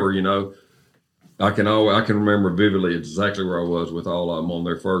whatever, I can remember vividly exactly where I was with all of them on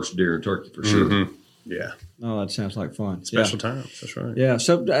their first deer and turkey for sure. Yeah. Oh, that sounds like fun. Special times. That's right. Yeah.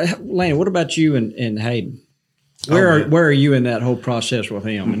 So, Lane, what about you and Hayden? Where are you in that whole process with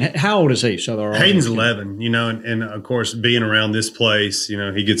him? And how old is he? So Hayden's 11. And of course, being around this place,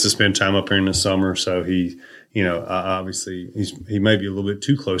 he gets to spend time up here in the summer. So he, obviously he may be a little bit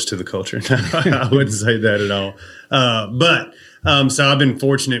too close to the culture. I wouldn't say that at all. So I've been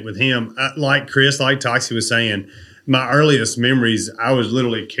fortunate with him. Like Chris, like Toxie was saying, my earliest memories, I was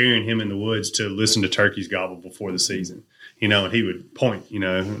literally carrying him in the woods to listen to turkeys gobble before the season, and he would point,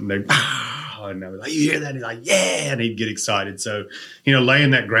 and they, and I was like, you hear that? He's like, yeah, and he'd get excited. So,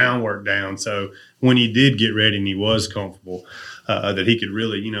 laying that groundwork down. So when he did get ready and he was comfortable, that he could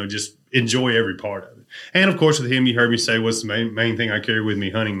really, just enjoy every part of it. And of course, with him, you heard me say, what's the main thing I carry with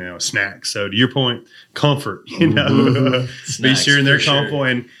me hunting now? Snacks. So to your point, comfort, be sure they're comfortable.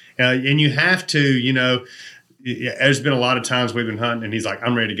 Sure. And you have to, there's been a lot of times we've been hunting and he's like,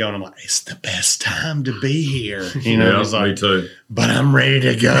 I'm ready to go. And I'm like, it's the best time to be here. I was like, me too. But I'm ready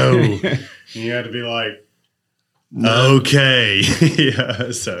to go. And you have to be like, okay.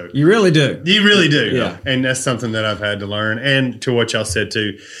 Yeah. So you really do. You really do. Yeah. And that's something that I've had to learn. And to what y'all said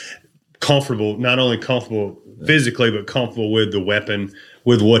too, comfortable, not only comfortable physically, but comfortable with the weapon,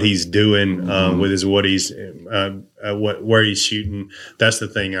 with what he's doing, with what he's, where he's shooting. That's the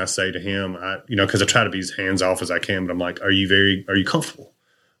thing I say to him. Because I try to be as hands off as I can, but I'm like, are you comfortable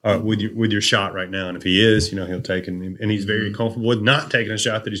with your shot right now? And if he is, he'll take it, and he's very comfortable with not taking a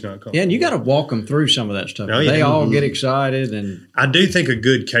shot that he's not comfortable. Yeah, and you got to walk them through some of that stuff. They all get excited, and I do think a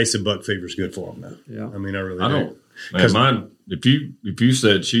good case of buck fever is good for them, though. Yeah, I mean, I really do. Man, mine. If you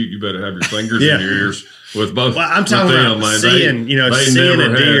said shoot, you better have your fingers in your ears with both. Well, I'm talking about man. Seeing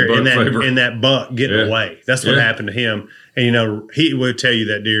a deer in that buck getting away. That's what happened to him. And he would tell you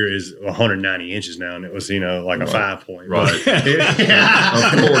that deer is 190 inches now, and it was like a 5-point. Right. Of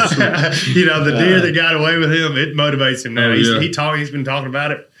course. The deer that got away with him, it motivates him now. He's been talking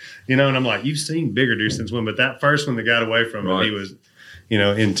about it. And I'm like, you've seen bigger deer since when? But that first one that got away from him, he was,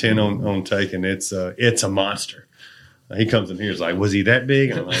 intent on taking. It's a monster. He comes in here, he's like, was he that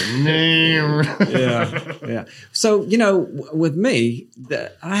big? And I'm like, no. Yeah. So, with me,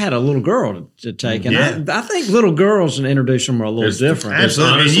 I had a little girl to take. And I think little girls and introduce them are a little different.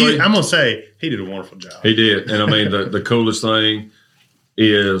 Absolutely. Honestly, I'm going to say he did a wonderful job. He did. And I mean, the coolest thing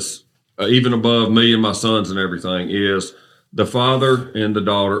is, even above me and my sons and everything, is the father and the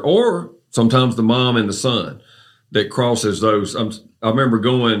daughter, or sometimes the mom and the son that crosses those. I remember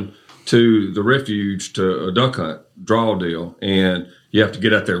going to the refuge to a duck hunt draw deal, and you have to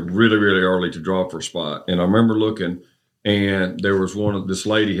get out there really, really early to draw for a spot. And I remember looking, and there was this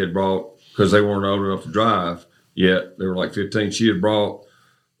lady had brought, because they weren't old enough to drive yet, they were like 15. She had brought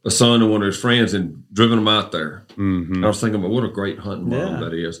a son and one of his friends and driven them out there. Mm-hmm. I was thinking, what a great hunting mom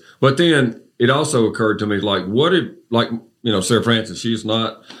that is. But then it also occurred to me, Sarah Francis, she's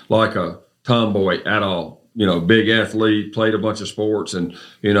not like a tomboy at all. Big athlete, played a bunch of sports, and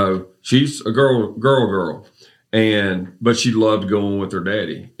she's a girl, but she loved going with her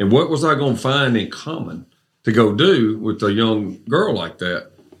daddy. And what was I going to find in common to go do with a young girl like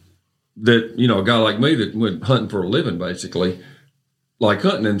that? That a guy like me that went hunting for a living, basically, like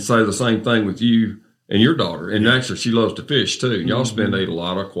hunting, and say the same thing with you and your daughter. And actually, she loves to fish too. Y'all spend a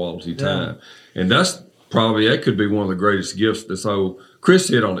lot of quality time, and that could be one of the greatest gifts. Chris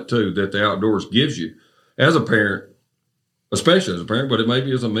hit on it too, that the outdoors gives you. As a parent, especially as a parent, but it may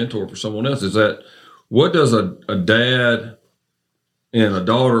be as a mentor for someone else, is that what does a dad and a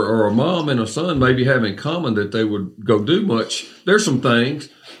daughter, or a mom and a son maybe have in common that they would go do much? There's some things,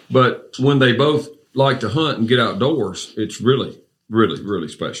 but when they both like to hunt and get outdoors, it's really, really, really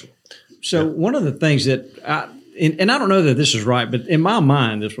special. So one of the things that and I don't know that this is right, but in my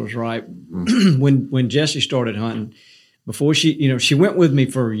mind, this was right. when Jessie started hunting, before she went with me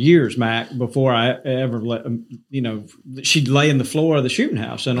for years, Mac, before I ever let, she'd lay in the floor of the shooting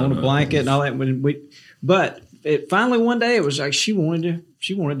house and on a blanket and all that. But finally one day it was like she wanted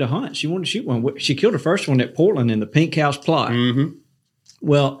to hunt. She wanted to shoot one. She killed her first one at Portland in the Pink House plot. Mm-hmm.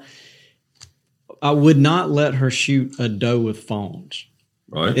 Well, I would not let her shoot a doe with fawns.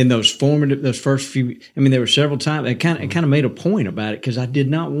 Right. In those first few, there were several times. I kind of made a point about it because I did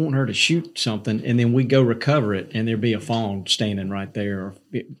not want her to shoot something and then we go recover it and there'd be a fawn standing right there.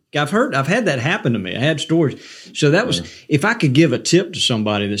 I've had that happen to me. I had stories. So that was, if I could give a tip to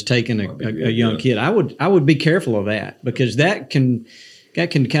somebody that's taking a young kid, I would be careful of that, because that can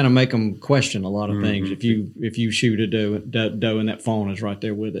kind of make them question a lot of things. If you shoot a doe and that fawn is right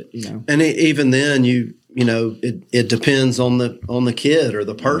there with it, And even then it depends on the kid or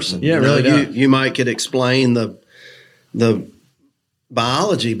the person. Yeah, really you might could explain the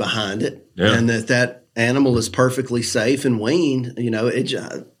biology behind it, and that animal is perfectly safe and weaned.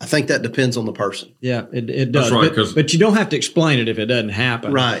 I think that depends on the person. Yeah, it does. That's right, but you don't have to explain it if it doesn't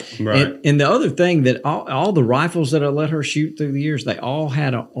happen. Right. And the other thing that all the rifles that I let her shoot through the years, they all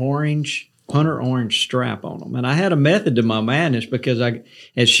had an hunter orange strap on them. And I had a method to my madness, because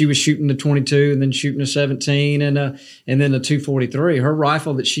as she was shooting the 22 and then shooting the 17 and then the 243, her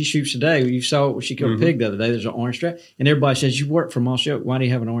rifle that she shoots today, you saw she killed a pig the other day, there's an orange strap. And everybody says, you work for Moss Oak, why do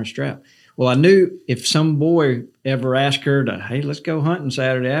you have an orange strap? Well, I knew if some boy ever asked her to, hey, let's go hunting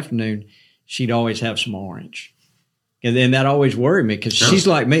Saturday afternoon, she'd always have some orange. And then that always worried me, because she's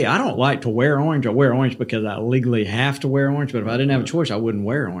like me. I don't like to wear orange. I wear orange because I legally have to wear orange. But if I didn't have a choice, I wouldn't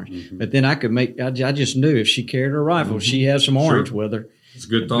wear orange. Mm-hmm. But then I just knew if she carried her rifle, she had some orange with her. It's a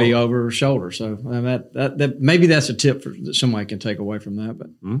good thought. Be over her shoulder. So that maybe that's a tip that somebody can take away from that. But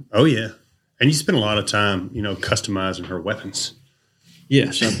Oh, yeah. And you spend a lot of time, customizing her weapons.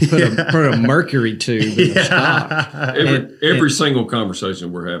 Yes, I put a mercury tube in the stock. Every single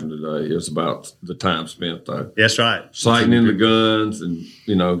conversation we're having today is about the time spent, though. That's right. Sighting in the guns and,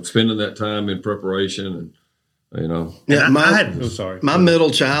 spending that time in preparation. You know. Yeah, sorry. My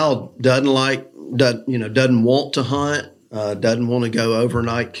middle child doesn't want to hunt, doesn't want to go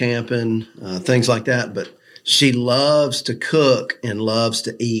overnight camping, things like that. But she loves to cook and loves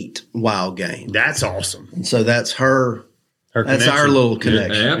to eat wild game. That's awesome. And so that's her that's our little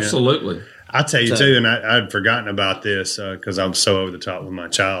connection. Yeah, absolutely. Yeah. I'll tell you too, and I'd forgotten about this because I'm so over the top with my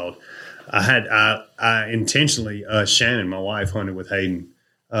child. I intentionally, Shannon, my wife, hunted with Hayden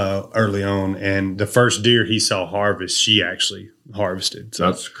early on, and the first deer he saw harvest, she actually harvested. So,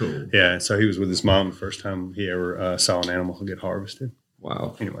 that's cool. Yeah, so he was with his mom the first time he ever saw an animal get harvested.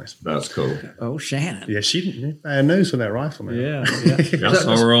 Wow. Anyways, that's cool. Oh, Shannon. Yeah, she had news with that rifle, man. Yeah. I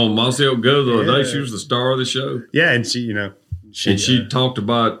saw her on Mossy Oak Go the other day. She was the star of the show. Yeah, and she talked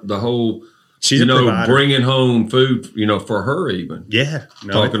about the whole. She's bringing home food, for her even. Yeah.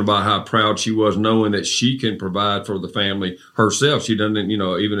 Talking about how proud she was knowing that she can provide for the family herself. She doesn't,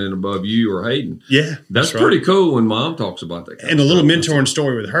 even in above you or Hayden. Yeah. That's pretty cool when Mom talks about that. And a little mentoring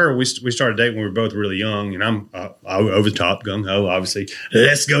story with her, we started dating when we were both really young, and I'm over the top, gung-ho, obviously.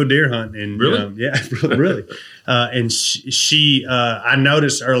 Let's go deer hunting. And, really? Yeah, really. And she I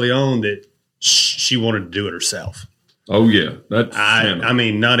noticed early on that she wanted to do it herself. Oh, yeah. I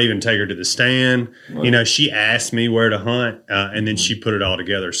mean, not even take her to the stand. Right. She asked me where to hunt, and then she put it all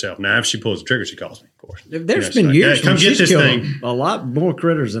together herself. Now, if she pulls the trigger, she calls me, of course. There's been years come get this thing. A lot more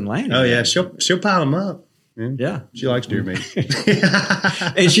critters than Lanny. Oh, yeah. She'll pile them up. Yeah. She likes deer meat.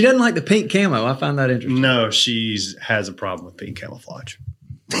 And she doesn't like the pink camo. I find that interesting. No, she has a problem with pink camouflage.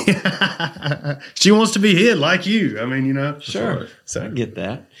 She wants to be hid like you. I mean, Sure. So I get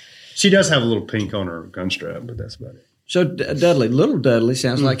that. She does have a little pink on her gun strap, but that's about it. So little Dudley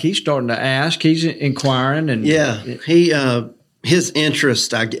sounds like he's starting to ask. He's inquiring, and he his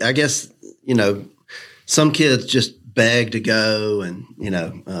interest. I guess some kids just beg to go, and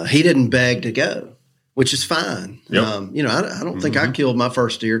he didn't beg to go, which is fine. Yep. I don't think I killed my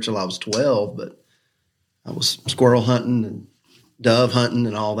first deer till I was 12, but I was squirrel hunting and dove hunting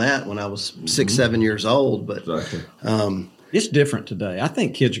and all that when I was 6-7 years old. But it's different today. I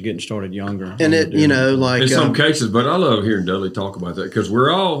think kids are getting started younger. And in some cases, but I love hearing Dudley talk about that because we're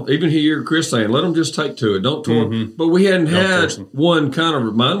all, even here, Chris saying, let them just take to it. Don't torture. But we hadn't had one kind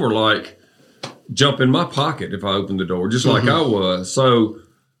of, mine were like, jump in my pocket if I opened the door, just like I was. So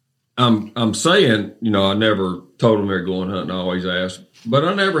I'm saying, I never told them they're going hunting. I always asked, but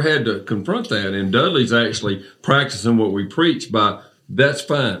I never had to confront that. And Dudley's actually practicing what we preach by, that's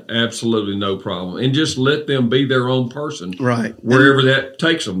fine. Absolutely no problem. And just let them be their own person. Right. Wherever that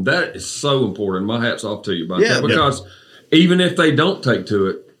takes them. That is so important. My hat's off to you about that. Because even if they don't take to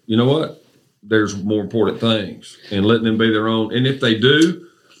it, you know what? There's more important things. And letting them be their own. And if they do,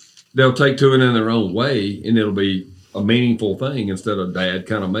 they'll take to it in their own way. And it'll be a meaningful thing instead of dad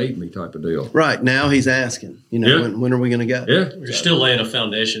kind of made me type of deal. Right. Now he's asking, when are we going to go? Yeah. We're still laying a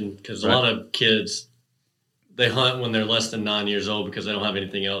foundation because a lot of kids, they hunt when they're less than 9 years old because they don't have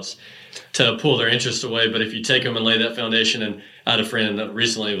anything else to pull their interest away. But if you take them and lay that foundation, and I had a friend that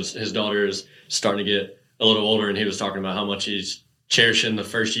recently his daughter is starting to get a little older, and he was talking about how much he's cherishing the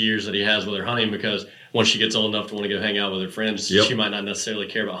first years that he has with her hunting because once she gets old enough to want to go hang out with her friends, she might not necessarily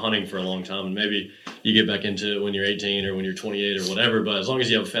care about hunting for a long time. And maybe you get back into it when you're 18 or when you're 28 or whatever. But as long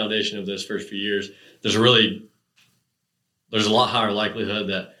as you have a foundation of those first few years, there's a lot higher likelihood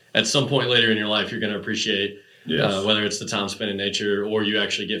that at some point later in your life, you're going to appreciate whether it's the time spent in nature or you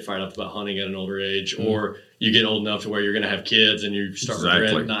actually get fired up about hunting at an older age or you get old enough to where you're going to have kids and you start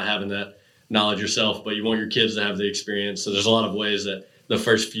regret not having that knowledge yourself, but you want your kids to have the experience. So there's a lot of ways that the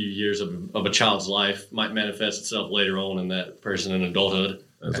first few years of a child's life might manifest itself later on in that person in adulthood.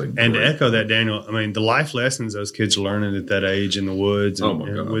 And to echo that, Daniel, I mean, the life lessons those kids are learning at that age in the woods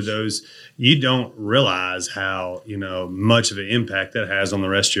and with those, you don't realize how, much of an impact that has on the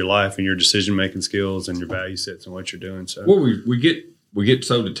rest of your life and your decision-making skills and your value sets and what you're doing. So, well, we get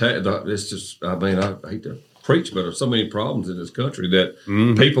so detached. It's just, I hate to preach, but there's so many problems in this country that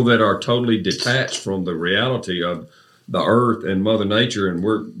people that are totally detached from the reality of the earth and Mother Nature, and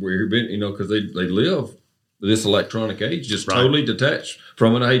we're been, because they live this electronic age, just totally detached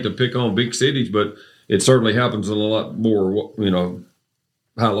from it. I hate to pick on big cities, but it certainly happens in a lot more,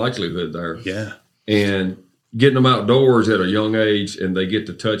 high likelihood there. Yeah. And getting them outdoors at a young age and they get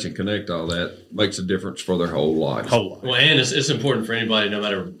to touch and connect all that makes a difference for their whole life. Well, and it's important for anybody, no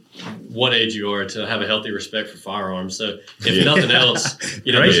matter what age you are, to have a healthy respect for firearms. So if nothing else,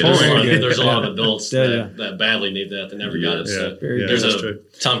 there's a lot of adults that badly need that never got it. So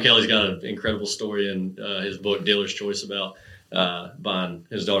Tom Kelly's got an incredible story in his book Dealer's Choice about buying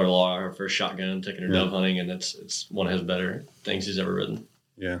his daughter Laura her first shotgun, taking her dove hunting, and it's one of his better things he's ever written.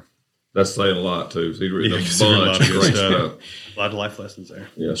 Yeah. That's saying a lot too. So he's written a he's bunch of great stuff. A lot of life lessons there.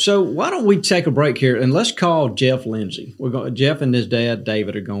 Yeah. So why don't we take a break here and let's call Jeff Lindsay. Jeff and his dad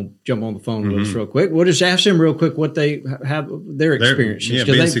David are going to jump on the phone with us real quick. We'll just ask them real quick what they have their experiences. Yeah,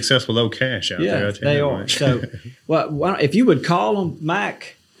 being successful, low cash out there. Yeah, they are. So, well, if you would call them,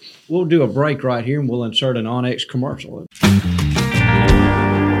 Mac, we'll do a break right here and we'll insert an Onyx commercial.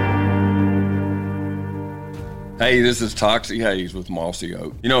 Hey, this is Toxie Hayes with Mossy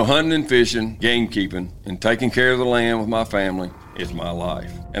Oak. You know, hunting and fishing, game keeping, and taking care of the land with my family is my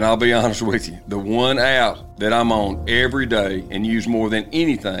life. And I'll be honest with you, the one app that I'm on every day and use more than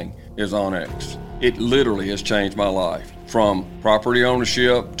anything is OnX. It literally has changed my life. From property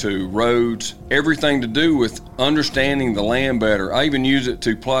ownership to roads, everything to do with understanding the land better. I even use it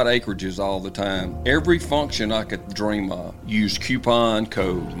to plot acreages all the time. Every function I could dream of. Use coupon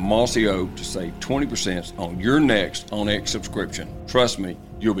code Mossy Oak to save 20% on your next OnX subscription. Trust me,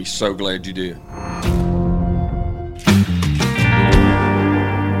 you'll be so glad you did.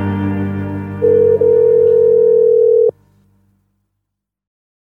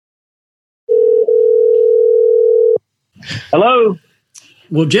 Hello.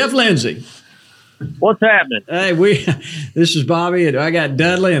 Well, Jeff Lindsay. What's happening? Hey, this is Bobby, and I got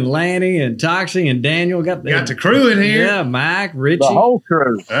Dudley and Lanny and Toxie and Daniel. Got the crew in here. Yeah, Mike, Richie. The whole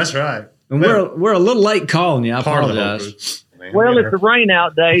crew. That's right. And we're a little late calling you. I apologize. Well, it's a rain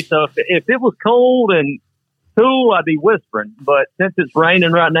out day, so if it was cold and cool, I'd be whispering. But since it's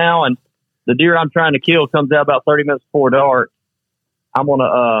raining right now and the deer I'm trying to kill comes out about 30 minutes before dark, I'm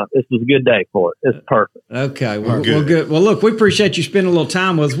gonna. This is a good day for it. It's perfect. Okay, well, good. Well, look, we appreciate you spending a little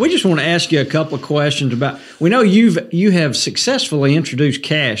time with us. We just want to ask you a couple of questions about. We know you have successfully introduced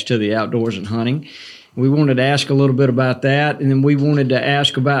cash to the outdoors and hunting. We wanted to ask a little bit about that, and then we wanted to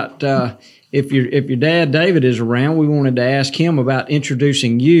ask about if your dad David is around. We wanted to ask him about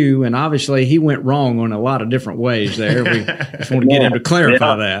introducing you, and obviously he went wrong on a lot of different ways there. We just want to get him to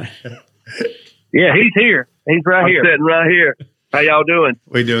clarify that. Yeah, he's here. He's right here. Sitting right here. How y'all doing?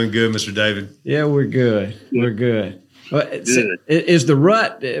 We doing good, Mr. David. Yeah, we're good. We're good. Is the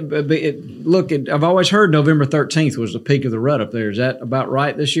rut? Look, I've always heard November 13th was the peak of the rut up there. Is that about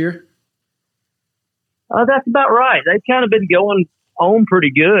right this year? That's about right. They've kind of been going on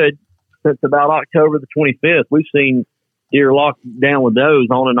pretty good since about October the 25th. We've seen deer locked down with those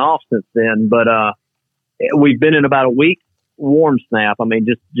on and off since then, but we've been in about a week warm snap. I mean,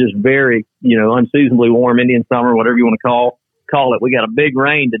 just very, unseasonably warm Indian summer, whatever you want to call it. We got a big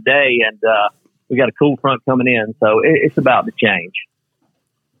rain today, and we got a cool front coming in, so it's about to change.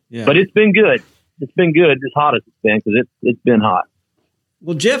 Yeah. But it's been good. It's been good, as hot as it's been, because it's been hot.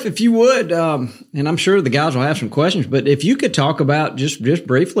 Well, Jeff, if you would, and I'm sure the guys will have some questions, but if you could talk about just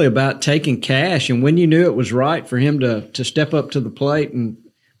briefly about taking cash and when you knew it was right for him to step up to the plate and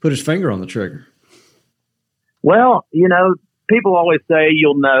put his finger on the trigger. Well, people always say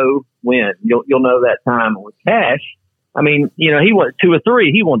you'll know when. You'll know that time with cash. I mean, he was 2 or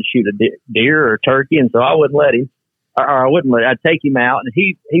 3. He wanted to shoot a deer or a turkey, and so I wouldn't let him. I'd take him out, and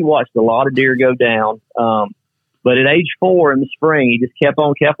he watched a lot of deer go down. But at age 4 in the spring, he just kept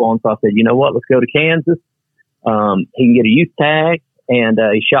on. So I said, you know what? Let's go to Kansas. He can get a youth tag, and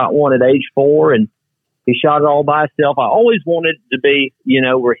he shot one at age 4, and he shot it all by himself. I always wanted it to be,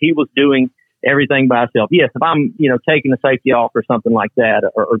 where he was doing everything by himself. Yes, if I'm, taking the safety off or something like that,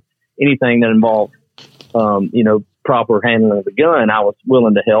 or anything that involved, proper handling of the gun, I was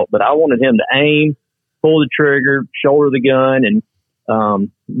willing to help, but I wanted him to aim, pull the trigger, shoulder the gun,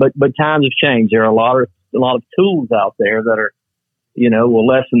 and but times have changed. There are a lot of tools out there that are, will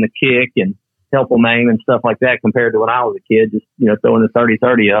lessen the kick and help them aim and stuff like that compared to when I was a kid, just throwing the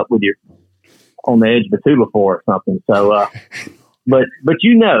 30-30 up with your on the edge of a 2x4 or something. So, but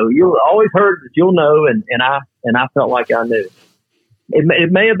you always heard that you'll know, and I felt like I knew.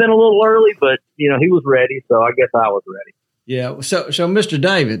 It may have been a little early, but he was ready, so I guess I was ready. Yeah. So Mr.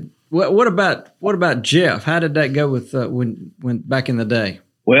 David, what about Jeff? How did that go with when back in the day?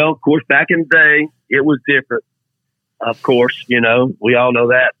 Well, of course, back in the day, it was different. Of course, we all know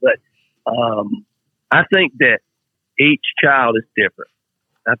that, but I think that each child is different.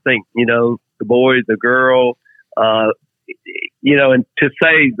 I think the boy, the girl, and to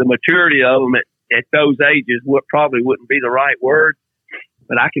say the maturity of them at those ages probably wouldn't be the right word.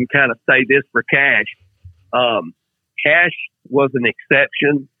 But I can kind of say this for Cash. Cash was an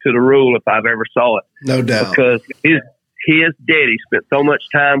exception to the rule if I've ever saw it. No doubt. Because his daddy spent so much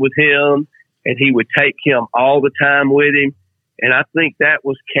time with him, and he would take him all the time with him. And I think that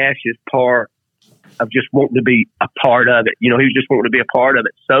was Cash's part of just wanting to be a part of it. He was just wanting to be a part of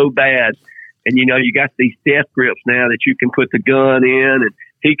it so bad. And, you got these death grips now that you can put the gun in and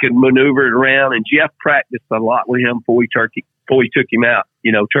he could maneuver it around. And Jeff practiced a lot with him before we took him out,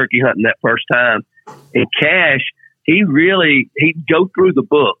 turkey hunting that first time. And Cash, he'd go through the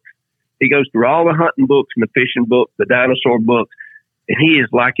books. He goes through all the hunting books and the fishing books, the dinosaur books, and he is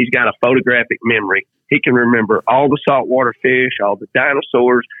like he's got a photographic memory. He can remember all the saltwater fish, all the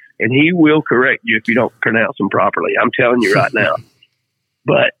dinosaurs, and he will correct you if you don't pronounce them properly. I'm telling you right now.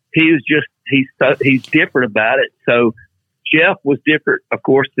 But he's different about it. So Jeff was different, of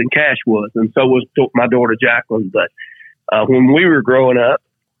course, than Cash was, and so was my daughter Jacqueline. But when we were growing up,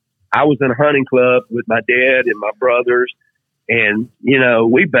 I was in a hunting club with my dad and my brothers. And,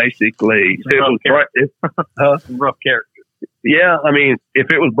 we basically, rough character. Yeah. I mean,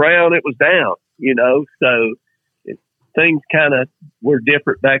 if it was brown, it was down, so things kind of were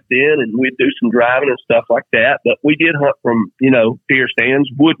different back then, and we'd do some driving and stuff like that. But we did hunt from, deer stands,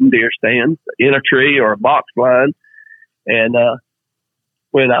 wooden deer stands in a tree or a box blind. And,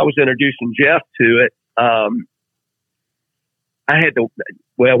 when I was introducing Jeff to it,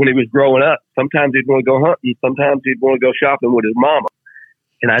 when he was growing up, sometimes he'd want to go hunting, sometimes he'd want to go shopping with his mama.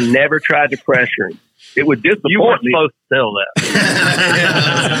 And I never tried to pressure him. It would disappoint me. You weren't supposed to tell that.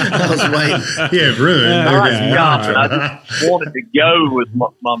 I was waiting. Yeah, ruined. I just wanted to go with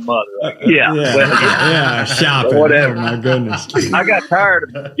my mother. Shopping. Whatever. Oh, my goodness. I got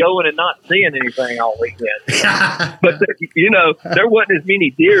tired of going and not seeing anything all weekend. But, there wasn't as many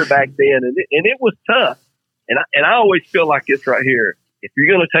deer back then, and it was tough. And I always feel like this right here. If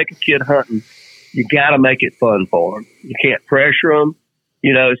you're going to take a kid hunting, you got to make it fun for them. You can't pressure them.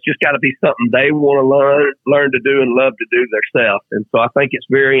 It's just got to be something they want to learn to do and love to do themselves. And so I think it's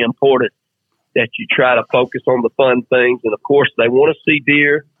very important that you try to focus on the fun things. And of course, they want to see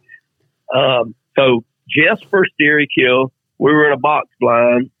deer. So Jeff's first deer he killed, we were in a box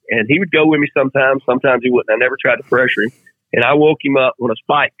blind, and he would go with me sometimes. Sometimes he wouldn't. I never tried to pressure him. And I woke him up when a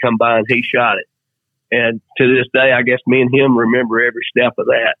spike come by and he shot it. And to this day, I guess me and him remember every step of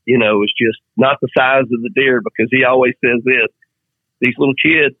that. It's just not the size of the deer, because he always says this: these little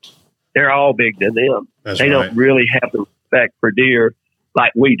kids, they're all big to them. They don't really have the respect for deer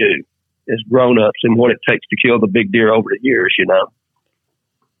like we do as grown-ups and what it takes to kill the big deer over the years,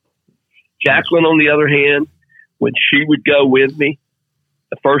 Jacqueline, on the other hand, when she would go with me,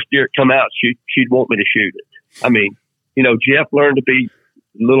 the first deer that come out, she'd want me to shoot it. I mean, Jeff learned to be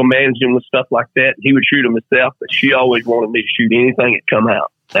a little managing with stuff like that. He would shoot them himself, but she always wanted me to shoot anything that come out.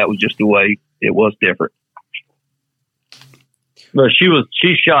 That was just the way it was different. But she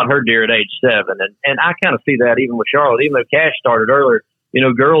shot her deer at age 7, and I kind of see that even with Charlotte. Even though Cash started earlier,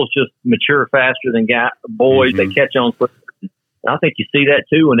 girls just mature faster than boys. Mm-hmm. They catch on quicker. I think you see that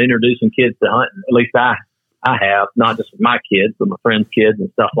too when introducing kids to hunting. At least I have, not just with my kids, but my friends' kids and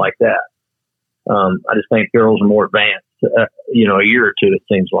stuff like that. I just think girls are more advanced. A year or two, it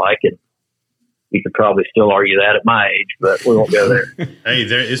seems like, and you could probably still argue that at my age, but we won't go there. Hey,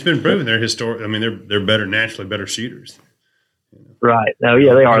 it's been proven they're historic. I mean, they're naturally better shooters. Right? Oh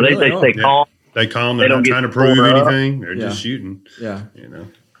yeah, they are. They stay calm. They calm. They're not trying to prove anything. They're just shooting. Yeah.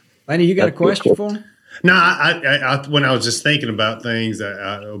 Lanny, you got a question for him? No, I when I was just thinking about things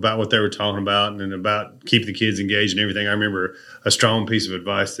about what they were talking about and about keeping the kids engaged and everything, I remember a strong piece of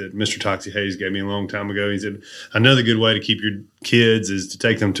advice that Mr. Toxie Hayes gave me a long time ago. He said, another good way to keep your kids is to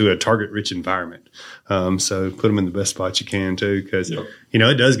take them to a target-rich environment. So put them in the best spot you can, too, because,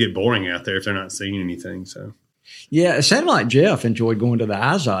 it does get boring out there if they're not seeing anything. So. Yeah, it sounded like Jeff enjoyed going to the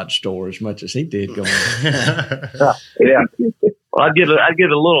Izod store as much as he did going. Yeah. Well, I'd get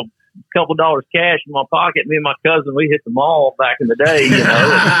a little couple dollars cash in my pocket. Me and my cousin, we hit the mall back in the day,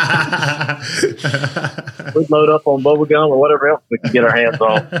 we'd load up on bubble gum or whatever else we could get our hands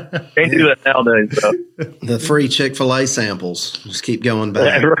on. Can't do that nowadays. So. The free Chick-fil-A samples. Just keep going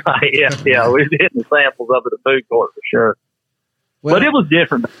back. Right, yeah. We're hitting the samples up at the food court for sure. Well, but it was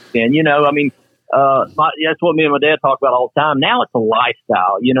different back then, that's what me and my dad talk about all the time. Now it's a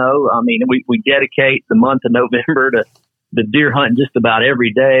lifestyle, we dedicate the month of November to the deer hunting just about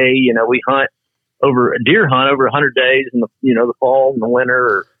every day. We hunt over 100 days in the fall and the winter,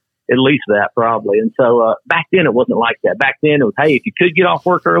 or at least that probably. And so, back then it wasn't like that. Back then it was, hey, if you could get off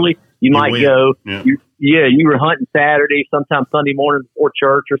work early, you might go. Yeah. You were hunting Saturday, sometimes Sunday morning before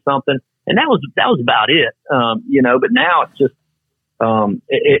church or something. And that was about it. But now it's just,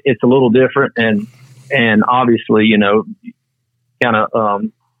 it's a little different and obviously, kind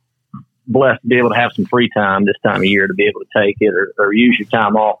of, blessed to be able to have some free time this time of year to be able to take it or use your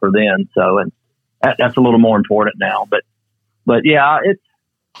time off for then. So, and that's a little more important now, but yeah, it's,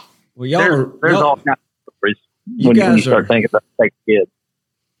 well, there's all kinds of stories when you start thinking about taking kids.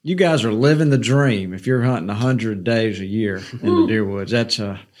 you guys are living the dream if you're hunting 100 days a year in the deer woods. There's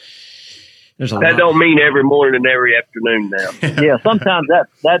a that don't mean every morning and every afternoon now. Yeah, sometimes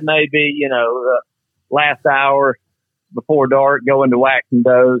that may be, last hour before dark, going to waxing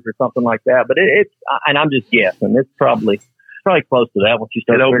does or something like that. But it's and I'm just guessing. It's probably close to that once you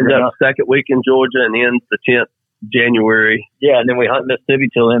start. It opens up the second week in Georgia and ends the 10th January. Yeah, and then we hunt Mississippi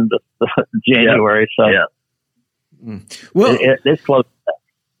till end of January. Yeah. So well, it's close to that.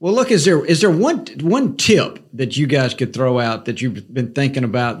 Well, look, is there one tip that you guys could throw out that you've been thinking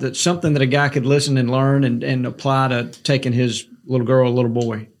about, that's something that a guy could listen and learn and apply to taking his little girl or little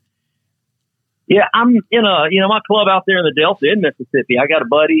boy? Yeah, I'm in my club out there in the Delta in Mississippi. I got a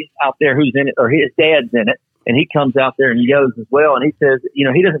buddy out there who's in it, or his dad's in it, and he comes out there and he goes as well. And he says,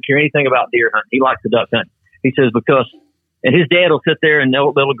 he doesn't care anything about deer hunting. He likes the duck hunting. He says and his dad will sit there and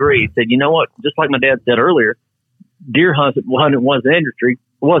they'll agree. He said, you know what? Just like my dad said earlier, deer hunting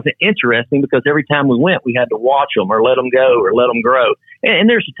wasn't interesting because every time we went, we had to watch them or let them go or let them grow. And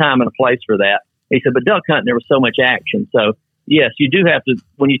there's a time and a place for that. He said, but duck hunting, there was so much action. So yes, you do have to,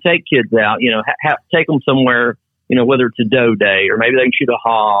 when you take kids out, take them somewhere, whether it's a doe day or maybe they can shoot a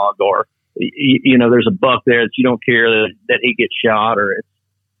hog or, there's a buck there that you don't care that he gets shot or it's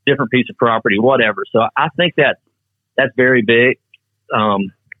a different piece of property, whatever. So I think that's very big.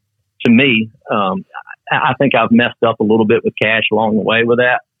 To me, I think I've messed up a little bit with cash along the way with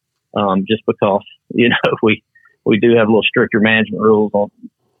that. Just because, we do have a little stricter management rules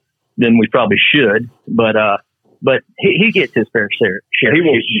than we probably should, but he gets his fair share. He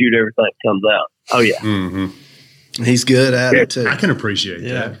wants to shoot everything that comes out. Oh yeah. Mm-hmm. He's good at it too. I can appreciate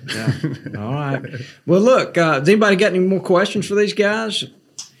that. Yeah. All right. Well, look, has anybody got any more questions for these guys?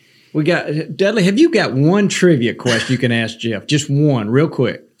 We got Dudley. Have you got one trivia question you can ask Jeff? Just one, real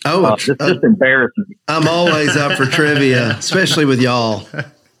quick. Oh, it's just embarrassing. I'm always up for trivia, especially with y'all.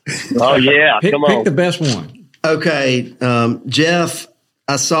 Oh yeah, come on. Pick the best one. Okay, Jeff.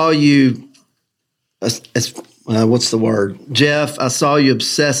 I saw you. What's the word, Jeff? I saw you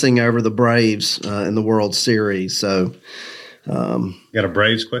obsessing over the Braves in the World Series. So, got a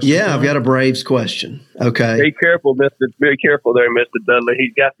Braves question? Yeah, I've got a Braves question. Okay, be careful, Mister. Be careful there, Mr. Dudley.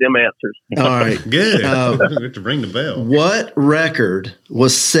 He's got them answers. All right, good. We have to ring the bell. What record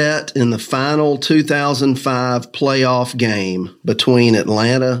was set in the final 2005 playoff game between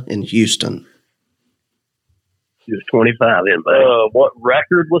Atlanta and Houston? He was 25 in. What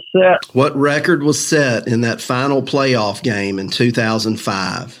record was set? What record was set in that final playoff game in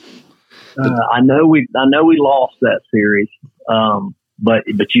 2005? I know we lost that series, but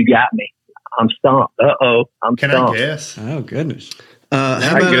you got me. I'm stumped. I'm Can stumped. I guess? Oh goodness.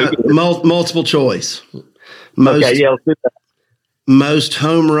 How about multiple choice? Okay, yeah, let's do that. Most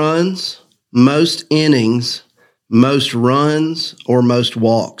home runs, most innings, most runs, or most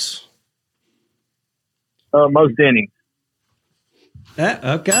walks? Most innings.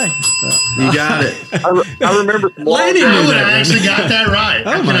 Okay. You got it. I remember some I would have actually got that right.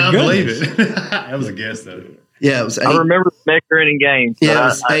 I cannot believe goodness. it. That was a guess, though. Yeah, it was I remember the extra inning games.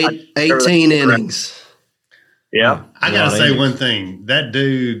 Yeah, it was 18 innings. Yeah. I got to say one thing. That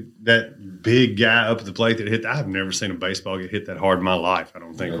dude, that big guy up at the plate that hit, I've never seen a baseball get hit that hard in my life, I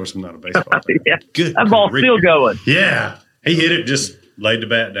don't think. Of course, I'm not a baseball player. Yeah. Good. That ball's still going. Yeah. He hit it, just laid the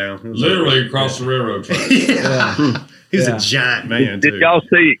bat down. Literally across the railroad track. Yeah. He was a giant man, Did y'all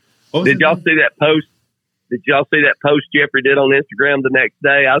see that post? Did y'all see that post Jeffrey did on Instagram the next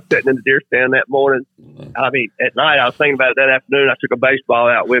day? I was sitting in the deer stand that morning. I mean, at night I was thinking about it that afternoon. I took a baseball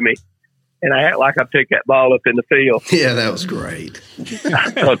out with me, and I act like I picked that ball up in the field. Yeah, that was great.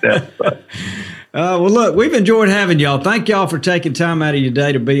 I thought that was fun. Well, look, we've enjoyed having y'all. Thank y'all for taking time out of your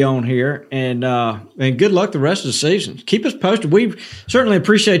day to be on here, and good luck the rest of the season. Keep us posted. We certainly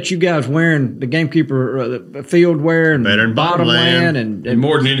appreciate you guys wearing the Gamekeeper field wear and Bottomland, and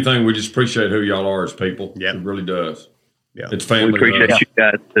more than anything, we just appreciate who y'all are as people. Yeah, it really does. Yeah, it's family. We appreciate you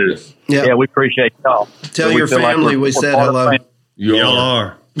guys too. Yes. Yeah, we appreciate y'all. Tell your family we said hello. Y'all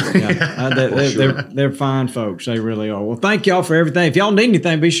are. They're fine folks. They really are. Well, thank y'all for everything. If y'all need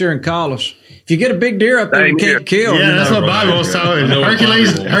anything, be sure and call us. If you get a big deer up there you can't kill, yeah, that's what Bobby was talking.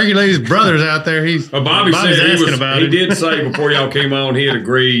 Hercules brothers out there. Bobby's asking about it. He did say before y'all came on, he had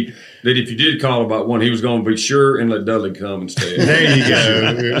agreed that if you did call about one, he was going to be sure and let Dudley come instead. There you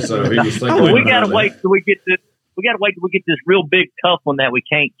go. So he was thinking. We got to wait till we get this. We got to wait till we get this real big tough one that we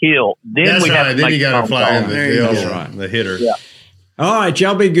can't kill. Then that's we right. have to Then you got to fly in the hitter. Yeah. All right,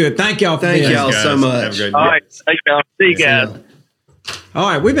 y'all be good. Thank y'all for Thank y'all so much. Have a great day. All right. Thank y'all. See you guys. All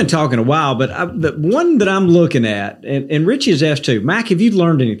right, we've been talking a while, but the one that I'm looking at, and Richie has asked too, Mac, have you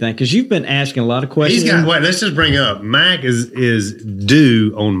learned anything? Because you've been asking a lot of questions. Let's just bring up, Mac is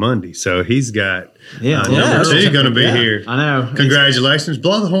due on Monday, so he's got number 2 going to be here. I know. Congratulations.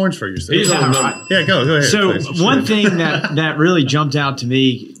 Blow the horns for yourself. Go ahead. So one thing that really jumped out to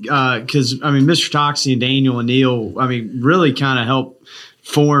me, because, Mr. Toxey and Daniel and Neil, really kind of helped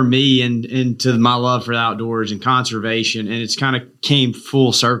form me into my love for the outdoors and conservation. And it's kind of came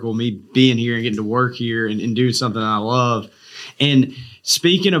full circle, me being here and getting to work here and doing something I love. And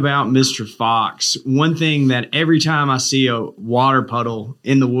speaking about Mr. Fox, one thing that every time I see a water puddle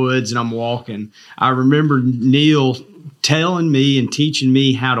in the woods and I'm walking, I remember Neil telling me and teaching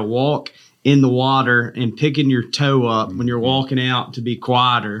me how to walk in the water and picking your toe up when you're walking out to be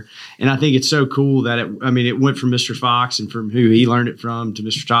quieter. And I think it's so cool that it went from Mr. Fox and from who he learned it from to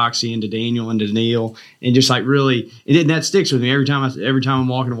Mr. Toxey and to Daniel and to Neil, and just like really, that sticks with me every time I'm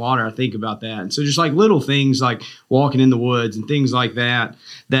walking in water. I think about that. And so just like little things like walking in the woods and things like that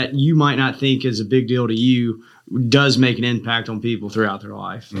you might not think is a big deal to you does make an impact on people throughout their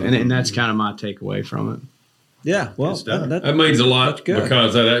life. Mm-hmm. And that's kind of my takeaway from it. Yeah, well, that means a lot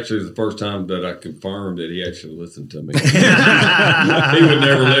because that actually is the first time that I confirmed that he actually listened to me. He would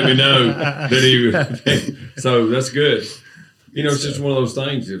never let me know that he would. So that's good. It's just one of those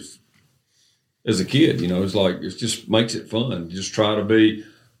things. As a kid, it's like it just makes it fun. Just try to be.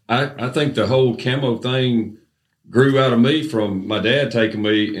 I think the whole camo thing grew out of me from my dad taking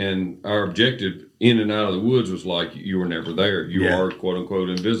me, and our objective in and out of the woods was like you were never there. You are quote unquote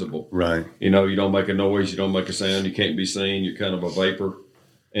invisible. Right. You don't make a noise, you don't make a sound, you can't be seen, you're kind of a vapor.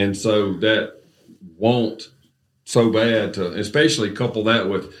 And so that want so bad to especially couple that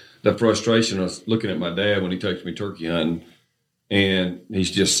with the frustration of looking at my dad when he takes me turkey hunting and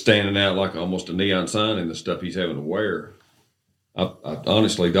he's just standing out like almost a neon sign in the stuff he's having to wear. I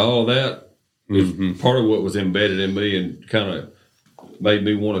honestly, all of that is part of what was embedded in me and kind of made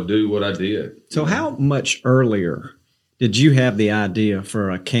me want to do what I did. So how much earlier did you have the idea for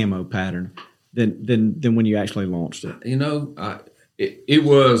a camo pattern than when you actually launched it? It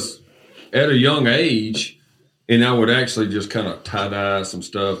was at a young age, and I would actually just kind of tie-dye some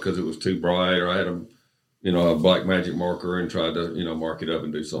stuff because it was too bright, or I had a black magic marker and tried to, mark it up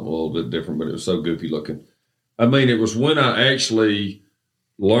and do something a little bit different, but it was so goofy looking. It was when I actually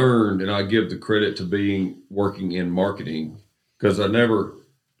learned, and I give the credit to working in marketing, because I never,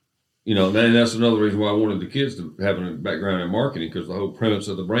 and that's another reason why I wanted the kids to have a background in marketing, because the whole premise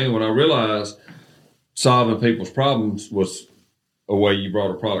of the brand, when I realized solving people's problems was a way you brought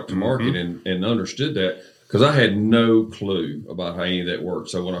a product to market and understood that, because I had no clue about how any of that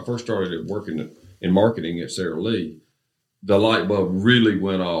worked. So when I first started working in marketing at Sara Lee, the light bulb really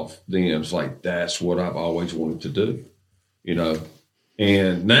went off then. It's like, that's what I've always wanted to do,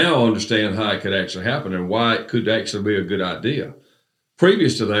 And now I understand how it could actually happen and why it could actually be a good idea.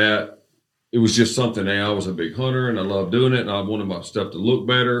 Previous to that, it was just something. I was a big hunter and I loved doing it, and I wanted my stuff to look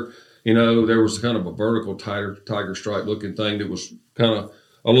better. There was kind of a vertical tiger stripe looking thing that was kind of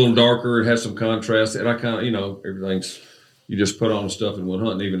a little darker. It had some contrast, and I kind of, everything's, you just put on stuff and went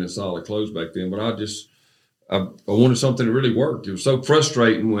hunting, even in solid clothes back then. But I wanted something that really worked. It was so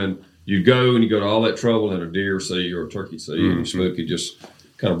frustrating when you go to all that trouble and a deer see you or a turkey see you and you spook, it just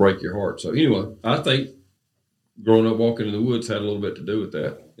kind of break your heart. So anyway, I think growing up walking in the woods had a little bit to do with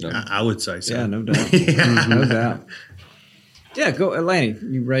that. I would say so. Yeah, no doubt. No doubt. Yeah, go, Lanny,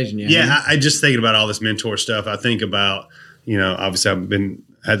 you raising your hand. I just thinking about all this mentor stuff. I think about, obviously I've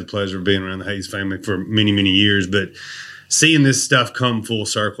had the pleasure of being around the Hayes family for many, many years, but seeing this stuff come full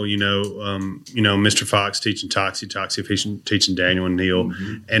circle, Mr. Fox teaching Toxey teaching Daniel and Neil,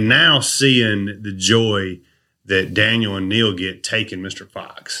 and now seeing the joy that Daniel and Neil get taking Mr.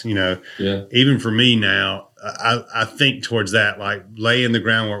 Fox, even for me now, I think towards that, like laying the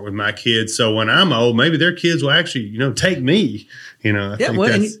groundwork with my kids. So when I'm old, maybe their kids will actually, take me,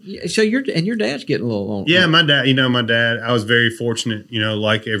 so your dad's getting a little older. Yeah. My dad, I was very fortunate,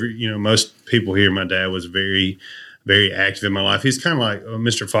 like most people here, my dad was very, very active in my life. He's kind of like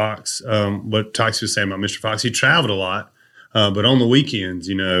Mr. Fox. What Toxey was saying about Mr. Fox, he traveled a lot, but on the weekends,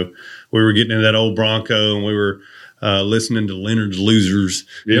 we were getting in that old Bronco and we were listening to Leonard's Losers,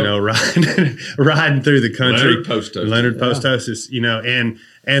 riding through the country. Leonard Postostis,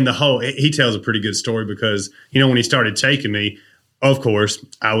 and the whole. He tells a pretty good story because when he started taking me, of course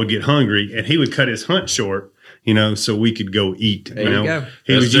I would get hungry and he would cut his hunt short. So we could go eat. There you go.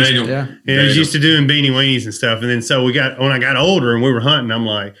 He was used to doing beanie weenies and stuff. And then so when I got older and we were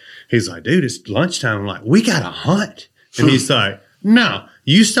hunting, he's like, dude, it's lunchtime. I'm like, we got to hunt. And he's like, No,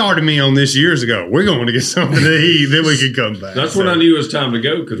 you started me on this years ago. We're going to get something to eat, then we can come back. That's when I knew it was time to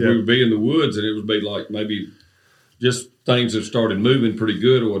go, because we would be in the woods and it would be like maybe just things that started moving pretty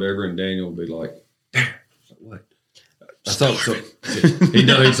good or whatever, and Daniel would be like, what? I thought so.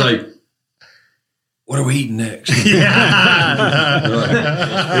 He'd say, what are we eating next? And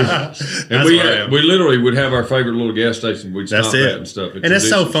we literally would have our favorite little gas station. We'd stop at and stuff. And it's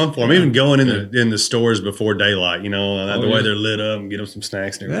so fun for them. Even going in the stores before daylight, the way they're lit up, and get them some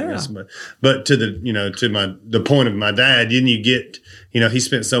snacks and everything. Yeah. But to the point of my dad, didn't you get, he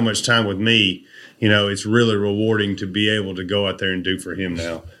spent so much time with me, it's really rewarding to be able to go out there and do for him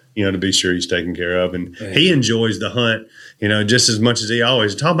now. To be sure he's taken care of. And he enjoys the hunt, just as much as he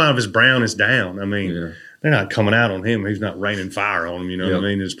always. Talk about if his brown is down. I mean, they're not coming out on him. He's not raining fire on him, what I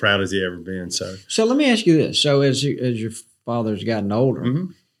mean? As proud as he ever been. So let me ask you this. So as your father's gotten older,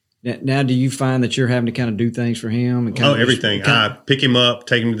 now do you find that you're having to kind of do things for him? And everything. I pick him up,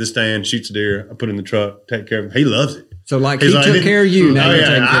 take him to the stand, shoots a deer, I put him in the truck, take care of him. He loves it. So he took care of you. Now you're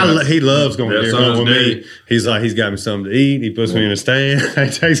taking care of him. He loves going to deer hunt with me. He's like, he's got me something to eat. He puts me in a stand. He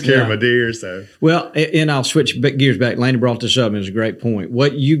takes care of my deer. So and I'll switch gears back. Laney brought this up, and it's a great point.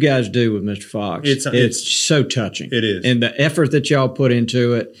 What you guys do with Mr. Fox, it's so touching. It is, and the effort that y'all put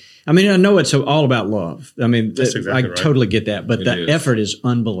into it. I mean, I know it's all about love. I mean, I totally get that, but the effort is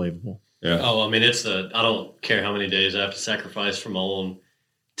unbelievable. Yeah. Oh, I mean, I don't care how many days I have to sacrifice for my own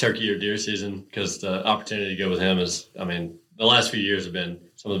turkey or deer season, because the opportunity to go with him is, the last few years have been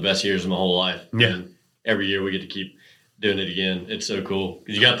some of the best years of my whole life. Yeah. And every year we get to keep doing it again. It's so cool.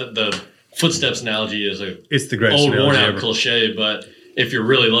 Because you got the footsteps analogy is it's the greatest old worn out cliche, but if you're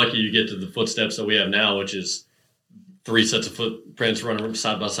really lucky, you get to the footsteps that we have now, which is 3 sets of footprints running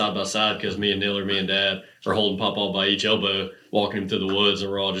side by side, because me and Neil or me and Dad are holding Papa by each elbow, walking him through the woods,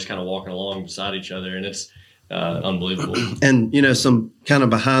 and we're all just kind of walking along beside each other, and it's unbelievable. And some kind of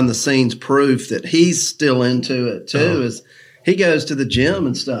behind the scenes proof that he's still into it too is he goes to the gym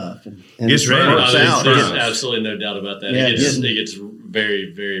and stuff and gets ready. There's absolutely no doubt about that. He gets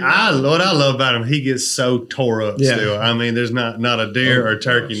very, very. What I love about him, he gets so tore up still. I mean, there's not a deer or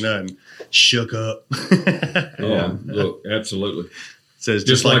turkey, nothing shook up. Look, absolutely. Says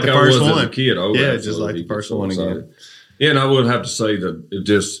just like the first one. As a kid. Just like the first one again. Yeah, and I would have to say that it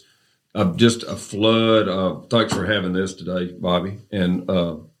just a flood of thanks for having this today, Bobby, and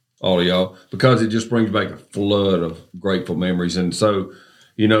all of y'all, because it just brings back a flood of grateful memories. And so,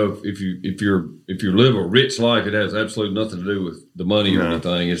 if you live a rich life, it has absolutely nothing to do with the money or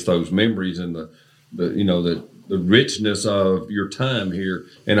anything. It's those memories and the richness of your time here.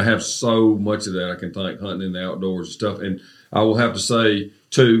 And I have so much of that I can thank hunting in the outdoors and stuff. And I will have to say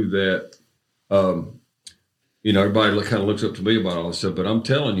too that everybody kind of looks up to me about all this stuff, but I'm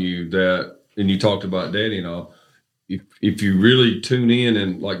telling you that, and you talked about Daddy and all, if you really tune in,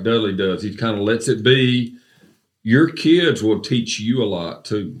 and like Dudley does, he kind of lets it be, your kids will teach you a lot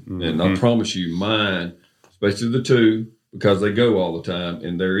too. Mm-hmm. And I promise you, mine, especially the two, because they go all the time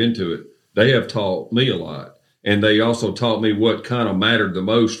and they're into it, they have taught me a lot. And they also taught me what kind of mattered the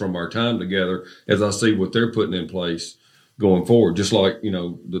most from our time together, as I see what they're putting in place going forward. Just like,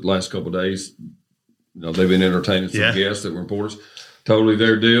 the last couple of days, they've been entertaining some guests that were reporters. Totally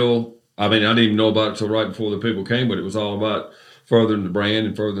their deal. I mean, I didn't even know about it until right before the people came, but it was all about furthering the brand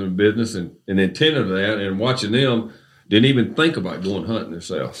and furthering the business and the intent of that. And watching them, didn't even think about going hunting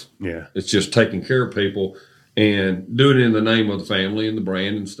themselves. Yeah. It's just taking care of people and doing it in the name of the family and the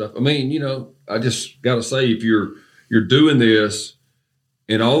brand and stuff. I mean, I just got to say, if you're doing this,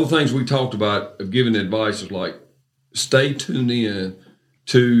 and all the things we talked about of giving advice is like, stay tuned in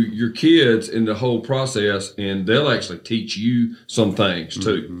to your kids in the whole process, and they'll actually teach you some things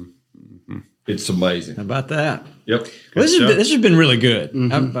too. Mm-hmm. Mm-hmm. It's amazing. How about that? Yep. Well, this has been really good.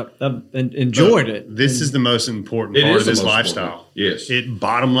 Mm-hmm. I've enjoyed it. This is the most important part of this lifestyle. Yes.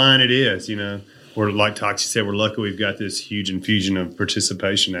 Bottom line, it is. We're like Toxie said, we're lucky we've got this huge infusion of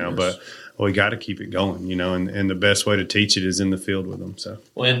participation now, but we got to keep it going, and the best way to teach it is in the field with them. So,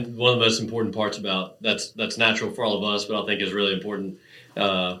 and one of the most important parts about that's natural for all of us, but I think is really important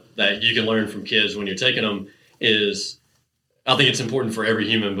that you can learn from kids when you're taking them is, I think it's important for every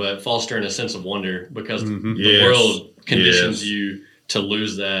human, but fostering a sense of wonder, because the world conditions you to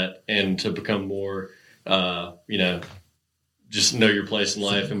lose that and to become more, just know your place in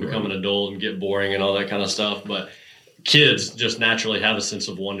life and become an adult and get boring and all that kind of stuff. But kids just naturally have a sense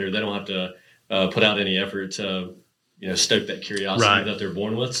of wonder. They don't have to put out any effort to, stoke that curiosity that they're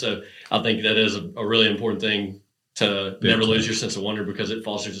born with. So I think that is a really important thing, to never lose your sense of wonder, because it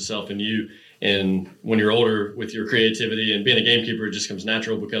fosters itself in you. And when you're older, with your creativity and being a gamekeeper, it just comes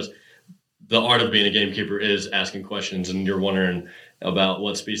natural, because the art of being a gamekeeper is asking questions, and you're wondering about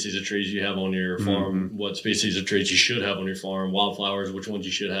what species of trees you have on your farm, what species of trees you should have on your farm, wildflowers, which ones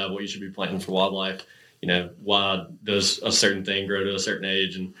you should have, what you should be planting for wildlife. Why does a certain thing grow to a certain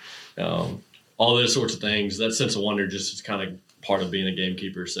age, and all those sorts of things. That sense of wonder just is kind of part of being a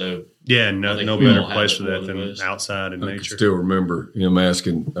gamekeeper. So no better place for that than outside in nature. I can still remember him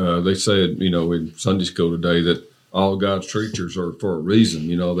asking. They said, in Sunday school today that all God's creatures are for a reason.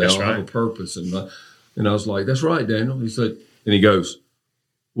 They all have a purpose, and I was like, "That's right, Daniel." He said, and he goes,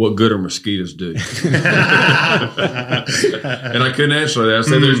 "What good are mosquitoes do?" And I couldn't answer that. I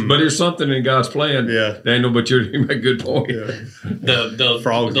said, "There's something in God's plan, Daniel." But you make a good point. Yeah.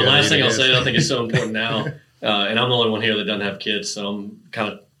 The last thing I'll say that I think is so important now, and I'm the only one here that doesn't have kids, so I'm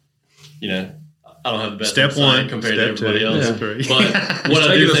kind of, I don't have the best step one compared to everybody two, else. But what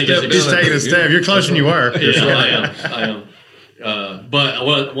I do think is he's taking a step. You're closer than you were. I am. But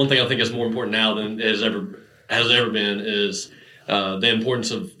one thing I think is more important now than has ever been is the importance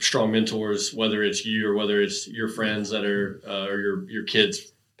of strong mentors, whether it's you or whether it's your friends that are or your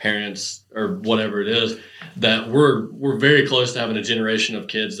kids' parents or whatever it is. That we're very close to having a generation of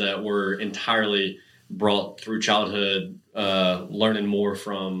kids that were entirely brought through childhood, learning more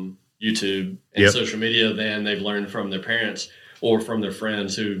from YouTube and social media than they've learned from their parents or from their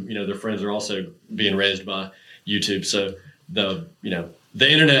friends who, their friends are also being raised by YouTube. So the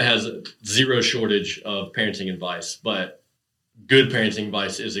internet has zero shortage of parenting advice, but good parenting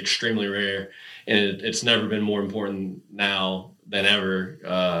advice is extremely rare, and it's never been more important now than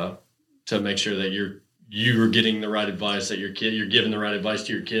ever to make sure that you're getting the right advice, that you're giving the right advice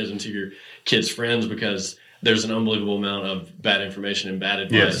to your kids and to your kids' friends, because there's an unbelievable amount of bad information and bad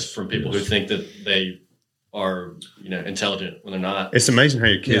advice from people who think that they are, intelligent when they're not. It's amazing how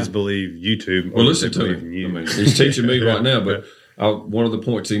your kids believe YouTube. Well, listen to him. He's teaching me right now, but one of the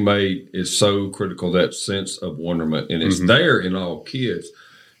points he made is so critical, that sense of wonderment, and it's there in all kids.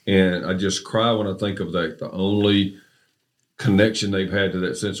 And I just cry when I think of that. The only connection they've had to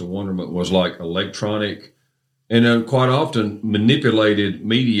that sense of wonderment was like electronic and quite often manipulated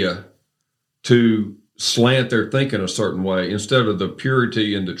media to slant their thinking a certain way instead of the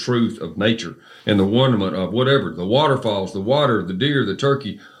purity and the truth of nature and the wonderment of whatever, the waterfalls, the water, the deer, the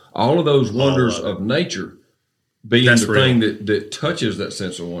turkey, all of those wonders of nature being the thing that touches that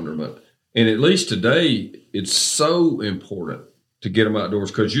sense of wonderment. And at least today, it's so important to get them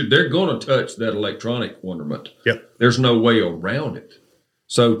outdoors because they're going to touch that electronic wonderment. Yep. There's no way around it.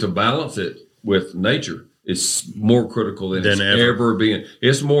 So to balance it with nature, it's more critical than it's ever been.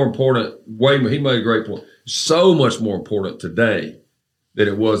 It's more important. He made a great point. So much more important today than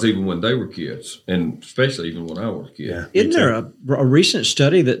it was even when they were kids, and especially even when I was a kid. Yeah, isn't there a recent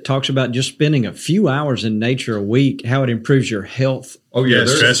study that talks about just spending a few hours in nature a week, how it improves your health? Oh yeah,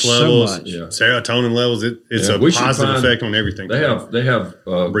 stress levels, serotonin levels. It's a positive effect on everything. They have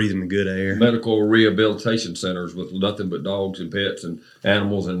breathing the good air. Medical rehabilitation centers with nothing but dogs and pets and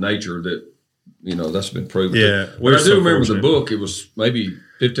animals in nature that. That's been proven. Yeah. Well, I do remember the book. It was maybe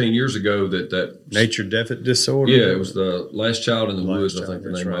 15 years ago that nature deficit disorder. Yeah, it was the Last Child in the Woods, I think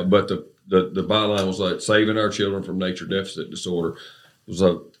the name of it. But the byline was like saving our children from nature deficit disorder. It was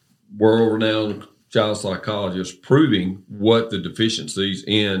a world-renowned child psychologist proving what the deficiencies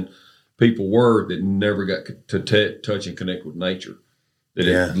in people were that never got to touch and connect with nature. That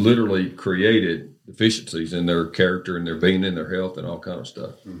it literally created deficiencies in their character and their being and their health and all kind of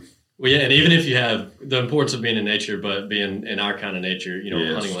stuff. Well, yeah, and even if you have the importance of being in nature, but being in our kind of nature,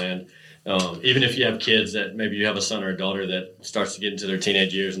 hunting land, even if you have kids that maybe you have a son or a daughter that starts to get into their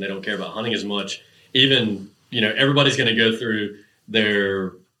teenage years and they don't care about hunting as much, even, everybody's going to go through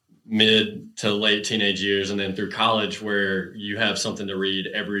their mid to late teenage years and then through college where you have something to read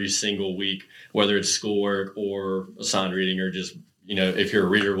every single week, whether it's schoolwork or assigned reading or just, if you're a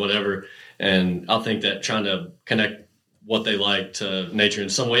reader, whatever. And I think that trying to connect what they like to nature in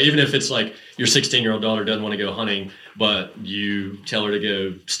some way, even if it's like your 16-year-old daughter doesn't want to go hunting, but you tell her to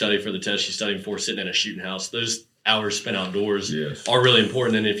go study for the test she's studying for, sitting in a shooting house. Those hours spent outdoors are really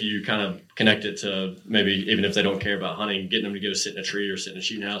important. And if you kind of connect it to maybe even if they don't care about hunting, getting them to go sit in a tree or sit in a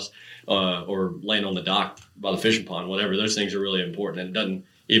shooting house or laying on the dock by the fishing pond, whatever, those things are really important. And it doesn't,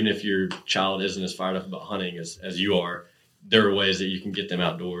 even if your child isn't as fired up about hunting as you are, there are ways that you can get them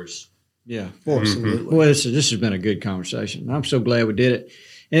outdoors. Yeah, absolutely. Well, this has been a good conversation. I'm so glad we did it.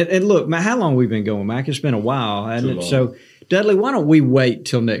 And look, Mac, how long we've been going, Mac? It's been a while, hasn't it? So, Dudley, why don't we wait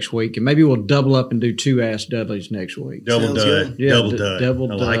till next week, and maybe we'll double up and do 2 Ask Dudleys next week. Double dud. Yeah, double dud. Double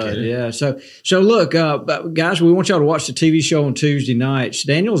I dud. like it. Yeah. So look, guys, we want y'all to watch the TV show on Tuesday nights.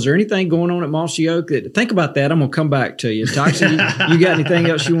 Daniel, is there anything going on at Mossy Oak? Think about that. I'm going to come back to you. Toxie, you got anything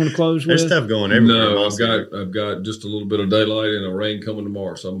else you want to close with? There's stuff going everywhere. No, I've got just a little bit of daylight and a rain coming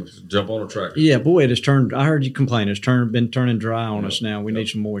tomorrow, so I'm going to jump on a tractor. Yeah, boy, it has turned. I heard you complain. It's been turning dry on us now. We need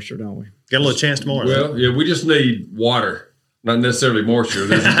some moisture, don't we? Got a little chance tomorrow. Well, yeah, we just need water. Not necessarily moisture.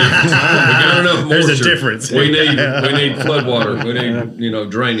 There's a difference. We got enough moisture. There's a difference. We need flood water. We need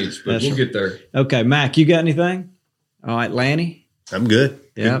drainage, but we'll get there. Okay, Mac, you got anything? All right, Lanny. I'm good.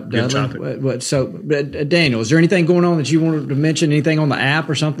 Yeah, good topic. So, Daniel, is there anything going on that you wanted to mention? Anything on the app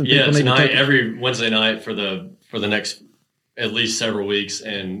or something? Yeah, tonight, every Wednesday night for the next at least several weeks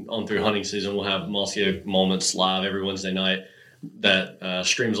and on through hunting season, we'll have Mossy Oak Moments live every Wednesday night. That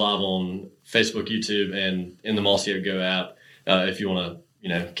streams live on Facebook, YouTube, and in the Mossy Oak Go app. If you want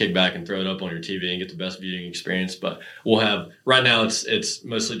to, kick back and throw it up on your TV and get the best viewing experience. But we'll have right now it's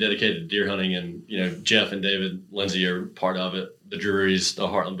mostly dedicated to deer hunting, and Jeff and David Lindsay are part of it. The Drurys, the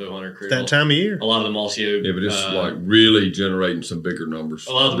Heartland Bowhunter crew. That time of year. A lot of the Mossy Oak. Yeah, but it's like really generating some bigger numbers.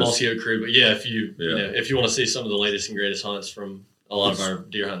 A lot of the Mossy Oak crew. But yeah, if you want to see some of the latest and greatest hunts from a lot of our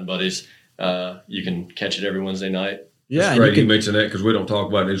deer hunting buddies, you can catch it every Wednesday night. Yeah, it's great you mention that because we don't talk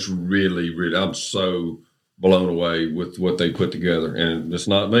about it. It's really, really. I'm so blown away with what they put together, and it's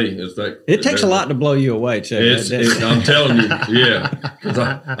not me. It's that it takes a lot to blow you away too. I'm telling you, yeah. Because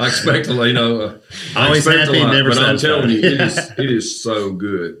I expect a lot. Always happy, never but satisfied. I'm telling you, it is so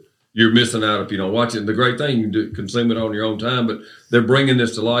good. You're missing out if you don't watch it. And the great thing, you can consume it on your own time, but they're bringing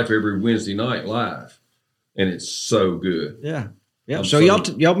this to life every Wednesday night live, and it's so good. Yeah. Yeah, so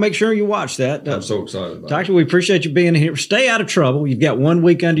y'all make sure you watch that. I'm so excited about Doctor, we appreciate you being here. Stay out of trouble. You've got 1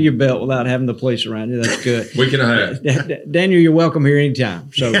 week under your belt without having the police around you. That's good. Week and a half. Daniel, you're welcome here anytime.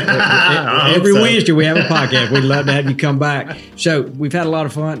 So every Wednesday we have a podcast. We'd love to have you come back. So we've had a lot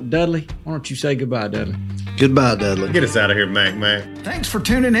of fun. Dudley, why don't you say goodbye, Dudley? Goodbye, Dudley. Get us out of here, Mac. Thanks for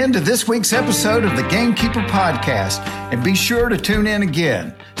tuning in to this week's episode of the Gamekeeper Podcast. And be sure to tune in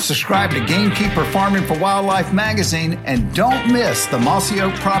again. Subscribe to Gamekeeper Farming for Wildlife magazine and don't miss the Mossy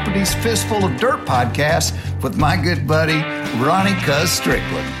Oak Properties Fistful of Dirt podcast with my good buddy, Ronnie Cuz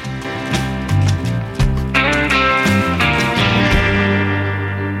Strickland.